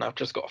for Deacon, I've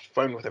just got a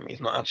phone with him.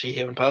 He's not actually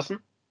here in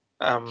person."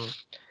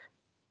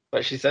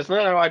 But she says,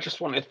 no, I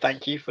just wanted to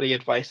thank you for the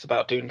advice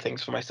about doing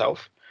things for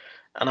myself.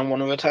 And I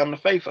want to return the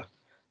favour.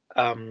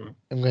 I'm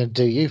going to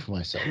do you for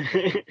myself.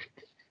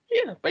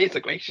 Yeah,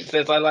 basically. She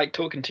says, "I like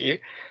talking to you.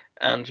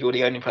 And you're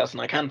the only person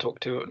I can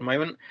talk to at the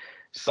moment."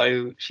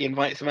 So she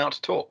invites him out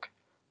to talk.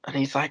 And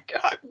he's like,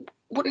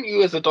 "Wouldn't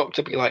you as a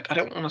doctor be like, I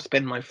don't want to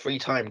spend my free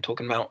time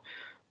talking about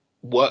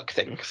work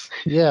things.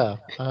 Yeah,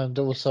 and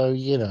also,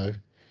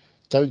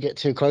 don't get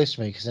too close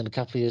to me because in a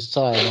couple of years'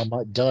 time I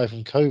might die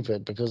from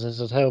COVID because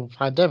there's a terrible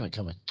pandemic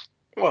coming.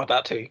 Well,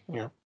 that too.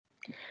 Yeah.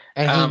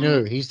 And he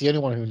knew. He's the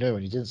only one who knew,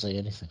 and he didn't say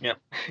anything. Yeah.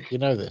 You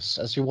know this.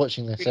 As you're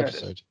watching this We know this.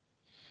 episode,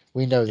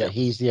 we know Yeah. that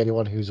he's the only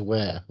one who's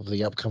aware of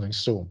the upcoming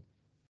storm.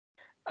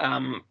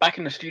 Back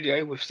in the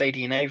studio with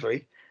Sadie and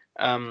Avery,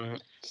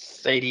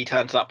 Sadie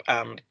turns up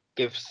and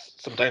gives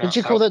some donuts. Did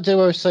you call that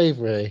duo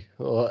Savory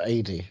or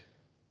AD?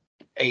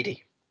 AD.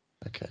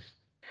 Okay.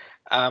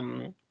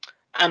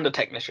 And a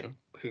technician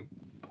who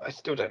I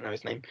still don't know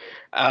his name.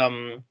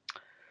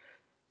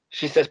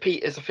 She says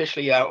Pete is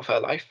officially out of her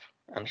life,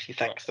 and she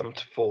thanks them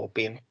for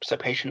being so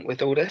patient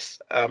with all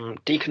this.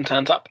 Deacon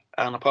turns up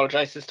and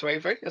apologizes to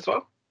Avery as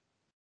well.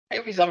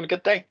 Avery's having a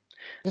good day.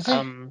 Is he?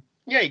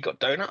 Yeah, he got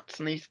donuts,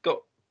 and he's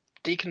got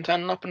Deacon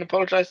turning up and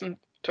apologizing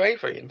to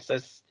Avery and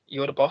says,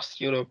 "You're the boss.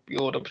 You're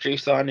the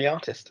producer and the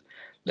artist.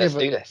 Let's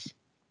do this."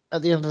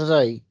 At the end of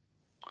the day,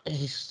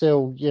 he's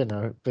still,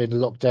 been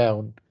locked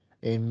down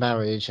in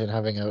marriage and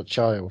having a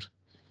child.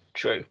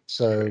 True.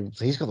 So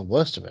he's got the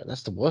worst of it.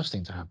 That's the worst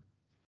thing to happen.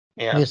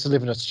 Yeah. He has to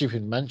live in a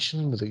stupid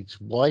mansion with his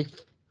wife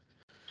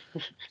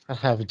and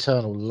have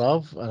eternal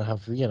love and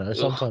have,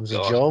 sometimes a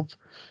job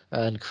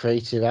and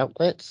creative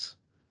outlets.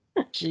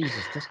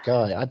 Jesus, this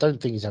guy. I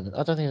don't think he's having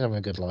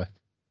a good life.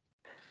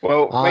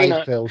 Well,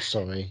 I feel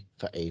sorry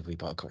for Avery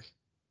Buckley.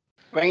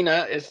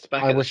 Raina is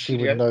back. I wish he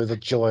would know the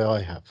joy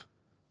I have.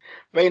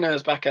 Raina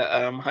is back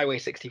at Highway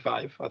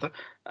 65. Rather,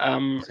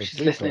 she's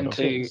listening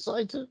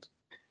to.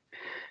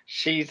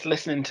 She's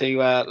listening to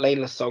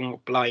Layla's song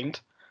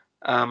 "Blind,"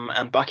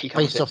 and Bucky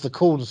comes based off the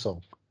Korn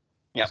song.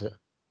 Yeah.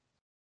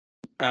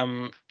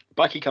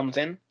 Bucky comes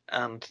in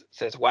and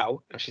says,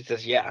 "Wow," and she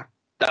says, "Yeah,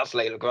 that's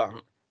Layla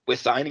Grant. We're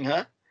signing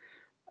her."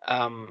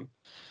 And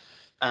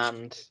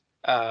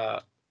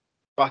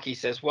Bucky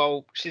says,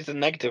 "Well, she's a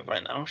negative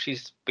right now.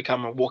 She's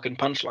become a walking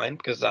punchline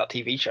because of that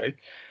TV show."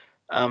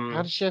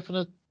 How does she open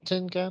a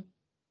tin can?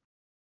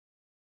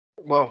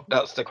 Well,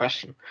 that's the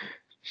question.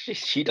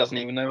 She doesn't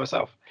even know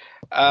herself.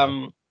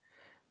 But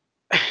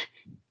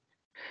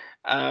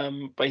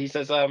he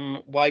says,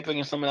 "Why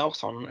bring someone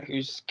else on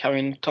who's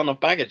carrying a ton of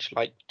baggage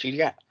like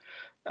Juliet?"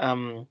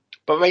 But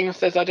Raina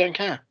says, "I don't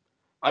care.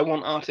 I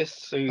want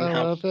artists who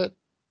have.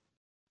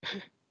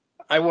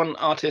 I want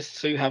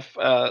artists who have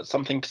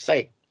something to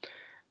say."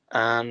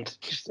 And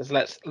she says,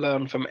 "Let's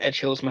learn from Edge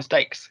Hill's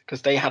mistakes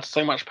because they had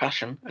so much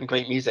passion and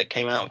great music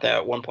came out of there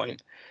at one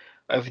point.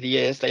 Over the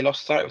years, they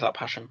lost sight of that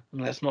passion,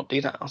 and let's not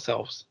do that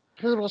ourselves."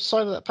 Who lost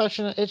sight of that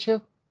passion at Edge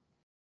Hill?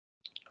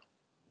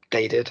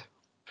 They did.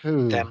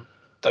 Who? Them.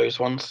 Those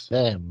ones.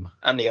 Them.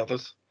 And the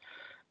others.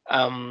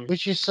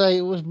 Would you say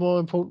it was more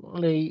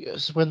importantly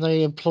when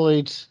they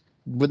employed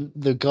when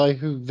the guy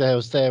who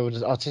was there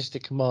was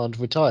artistic command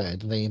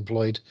retired and they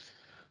employed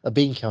a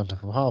bean counter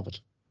from Harvard?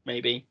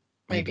 Maybe.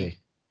 Maybe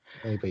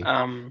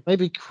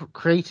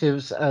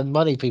creatives and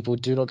money people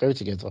do not go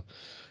together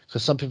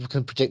because some people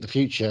can predict the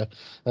future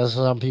and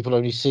some people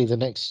only see the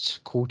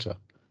next quarter.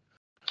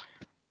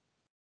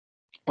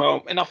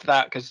 Well, enough of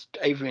that because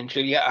Avery and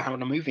Juliet are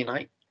having a movie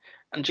night.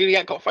 And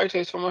Juliet got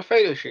photos from her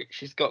photo shoot.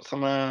 She's got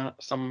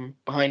some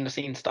behind the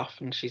scenes stuff,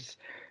 and she's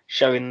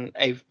showing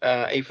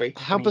Avery.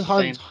 How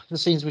behind the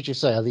scenes would you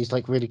say? Are these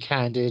like really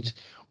candid,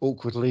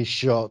 awkwardly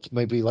shot?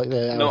 Maybe like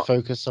they're out of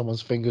focus,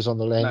 someone's fingers on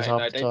the lens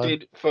half the time? They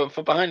do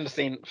for behind the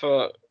scene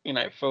for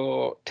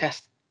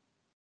test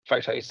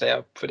photos. They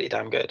are pretty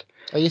damn good.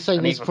 Are you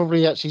saying it's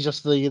probably actually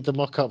just the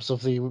mock-ups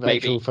of the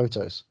actual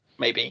photos?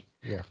 Maybe.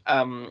 Yeah.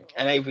 And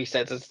Avery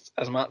says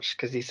as much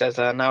because he says,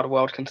 "Now the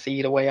world can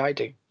see the way I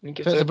do." And he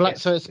gives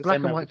so it's black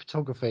and white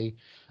photography,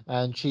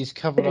 and she's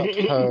covered up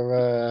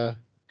her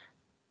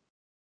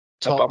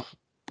top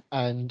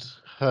and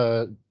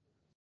her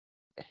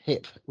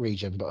hip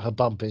region, but her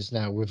bump is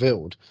now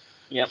revealed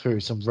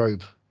through some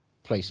robe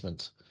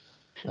placement,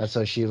 and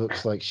so she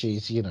looks like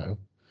she's Yeah,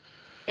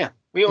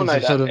 we all know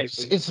that.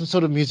 It's some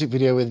sort of music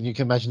video with you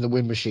can imagine the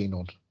wind machine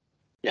on.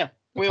 Yeah.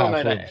 We all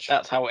know that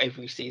that's how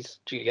Avery sees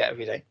Juliet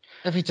every day.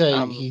 Every day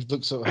he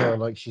looks at her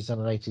like she's in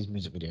an 80s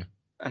music video.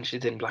 And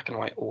she's in black and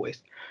white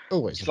always.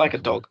 Always. She's like a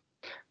dog.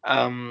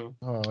 Oh,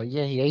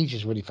 yeah, he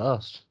ages really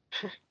fast.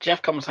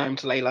 Jeff comes home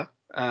to Layla.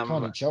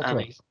 Can't eat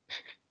chocolate.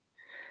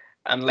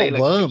 And Layla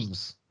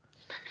worms.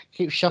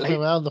 Keeps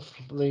shuffling around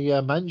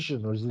the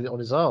mansion on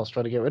his arse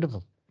trying to get rid of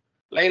them.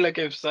 Layla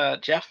gives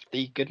Jeff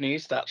the good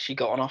news that she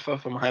got an offer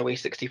from Highway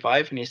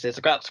 65, and he says,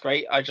 "That's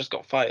great. I just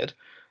got fired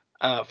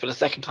for the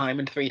second time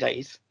in 3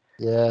 days."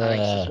 Yeah. And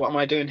he says, "What am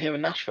I doing here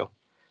in Nashville?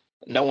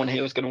 No one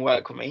here is going to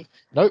work with me."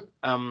 Nope.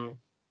 And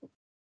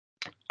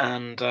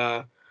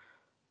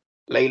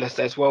Layla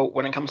says, "Well,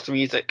 when it comes to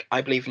music,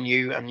 I believe in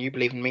you and you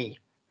believe in me."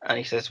 And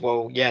he says,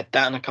 "Well, yeah,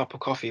 that and a cup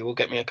of coffee will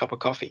get me a cup of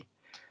coffee."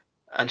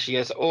 And she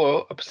goes,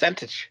 "Or a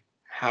percentage.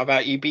 How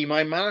about you be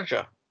my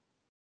manager?"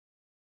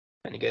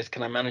 And he goes,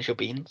 "Can I manage your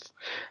beans?"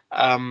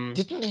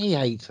 Didn't he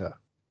hate her?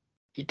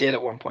 He did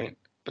at one point.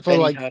 But for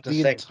then like he heard her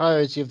the sing.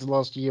 entirety of the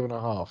last year and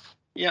a half.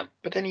 Yeah,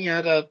 but then he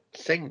heard her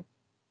sing.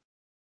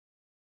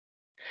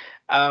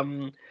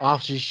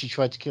 After she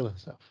tried to kill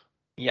herself.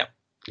 Yep.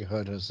 You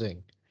heard her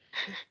sing.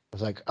 I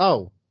was like,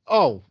 oh,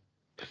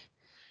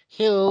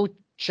 he'll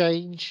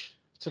change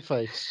to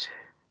face.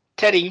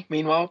 Teddy,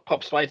 meanwhile,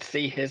 pops by to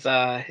see his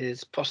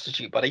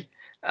prostitute buddy,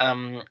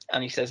 and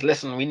he says,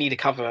 "Listen, we need a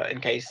cover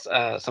in case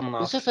someone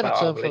asks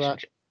about our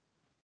relationship."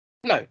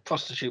 No,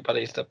 prostitute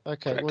buddy is the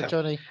okay. Well, term.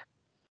 Johnny,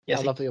 yes,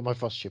 I love that you're my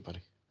prostitute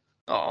buddy.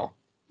 Oh,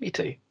 me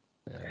too.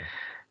 Yeah.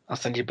 I'll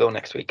send you a bill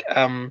next week.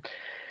 No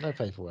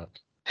paperwork.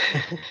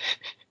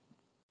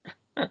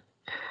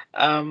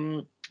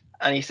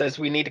 And he says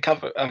we need a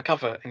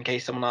cover in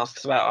case someone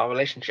asks about our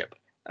relationship,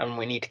 and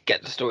we need to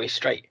get the story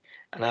straight.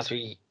 And as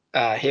we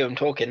hear him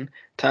talking,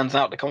 turns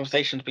out the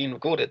conversation's been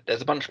recorded.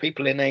 There's a bunch of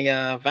people in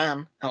a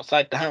van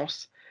outside the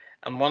house,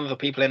 and one of the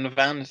people in the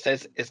van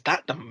says, "Is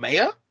that the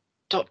mayor?" ...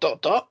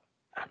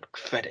 And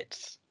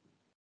credits.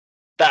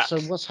 That So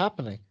what's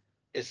happening?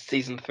 Is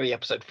season 3,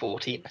 episode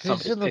 14.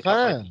 Who's in the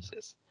van?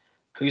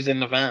 Who's in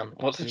the van?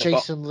 What's in the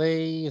box? Jason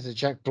Lee? Is it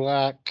Jack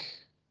Black?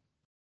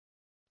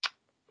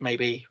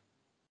 Maybe.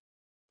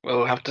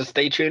 We'll have to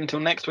stay tuned until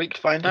next week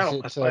to find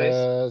out, I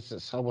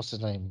suppose. What's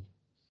his name?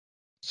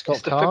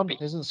 Scott Kahn?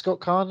 Isn't Scott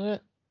Kahn in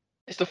it?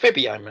 It's the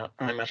Fibby, I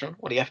imagine.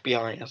 Or the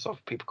FBI, as other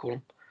people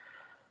call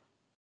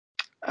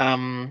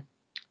them.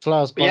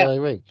 Flowers by A.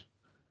 Reid.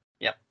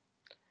 Yeah.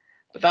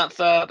 But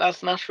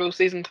that's Nashville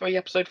season 3,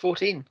 episode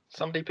 14.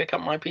 Somebody pick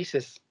up my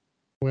pieces.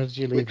 Where did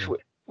you leave them?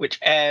 Which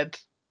aired...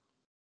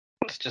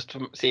 Let's just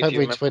see if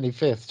February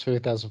 25th,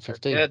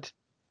 2015.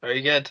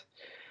 Very good.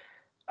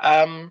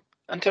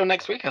 Until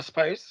next week, I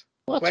suppose.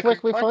 Where can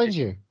we find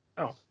you?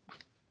 Oh.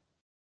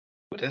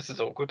 Well, this is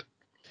awkward.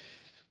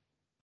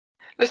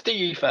 Let's do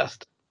you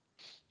first.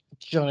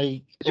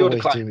 Johnny,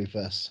 always do me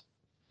first.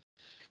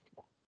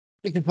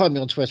 You can find me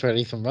on Twitter at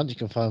Ethan Runt. You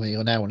can find me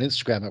now on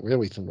Instagram at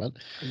Real Ethan Runt.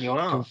 You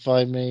are. You can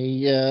find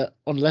me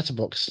on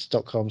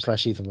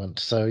letterboxd.com/Ethan Runt.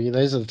 So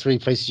those are the 3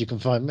 places you can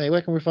find me.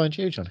 Where can we find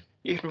you, Johnny?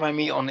 You can find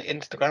me on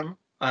Instagram,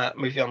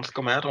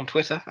 movie_mad, on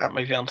Twitter at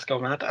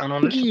movie_mad, and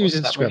on What do you use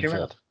Instagram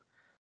for?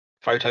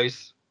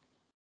 Photos.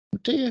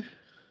 Do you?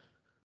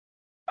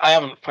 I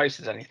haven't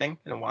posted anything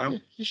in a while.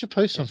 You should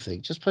post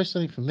something. Just post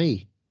something for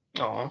me.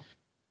 Oh,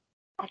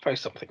 I'll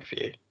post something for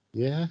you.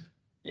 Yeah?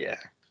 Yeah.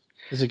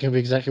 Is it going to be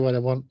exactly what I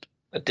want?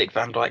 A Dick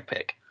Van Dyke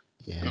pic.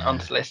 Yeah. An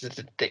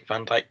unsolicited Dick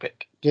Van Dyke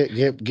pic.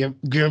 Give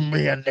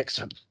me a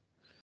Nixon.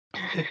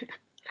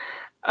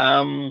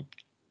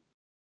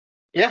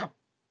 Yeah.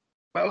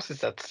 What else is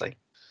there to say?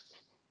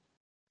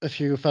 If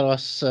you follow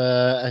us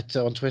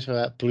on Twitter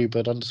at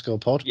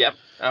Bluebird_pod. Yep.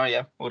 Oh,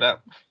 yeah. All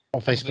that.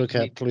 On Facebook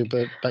at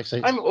Bluebird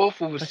Backstage. I'm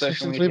awful with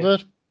social media.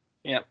 Bluebird?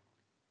 Yep.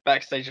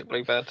 Backstage at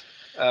Bluebird.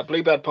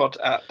 BluebirdPod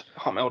at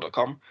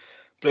hotmail.com.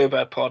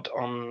 BluebirdPod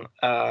on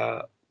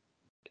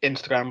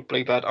Instagram.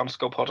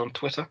 Bluebird_pod on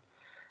Twitter.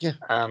 Yeah.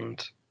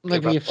 And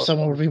maybe if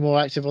someone would be more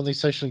active on these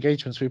social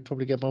engagements, we'd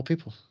probably get more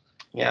people.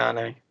 Yeah, I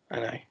know.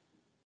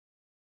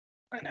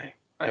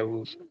 I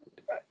will.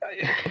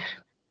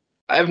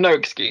 I have no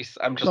excuse.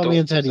 I'm just. Tommy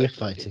and Teddy are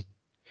fighting.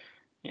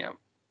 Yeah.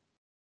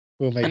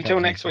 We'll make until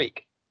next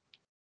week.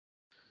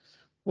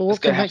 Well,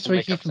 what can next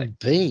week even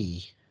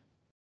be?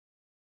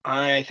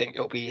 I think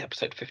it'll be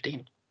episode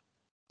 15.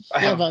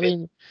 I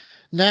mean,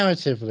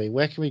 narratively,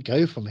 where can we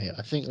go from here?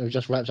 I think we've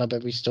just wrapped up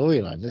every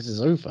storyline. This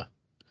is over.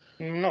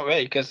 Not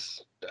really,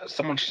 because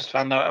someone's just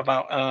found out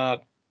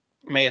about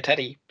Mayor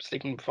Teddy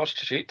sleeping with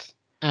prostitutes.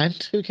 And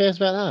who cares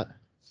about that?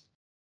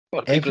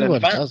 Well,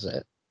 everyone does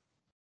it.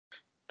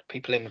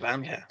 People in the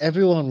van, yeah.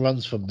 Everyone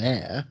runs for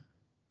mayor.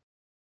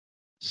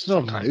 It's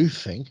not a new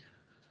thing.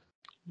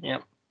 Yeah.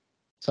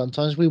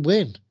 Sometimes we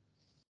win.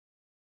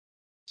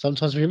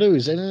 Sometimes we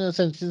lose. And in a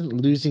sense, isn't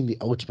losing the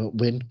ultimate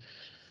win.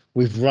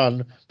 We've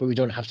run, but we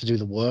don't have to do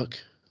the work.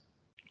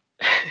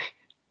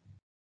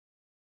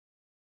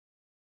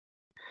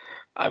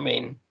 I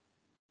mean,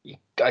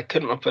 I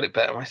couldn't have put it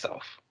better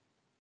myself.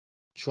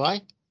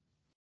 Try.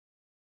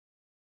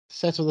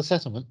 Settle the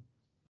settlement.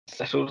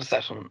 Settle the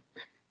settlement.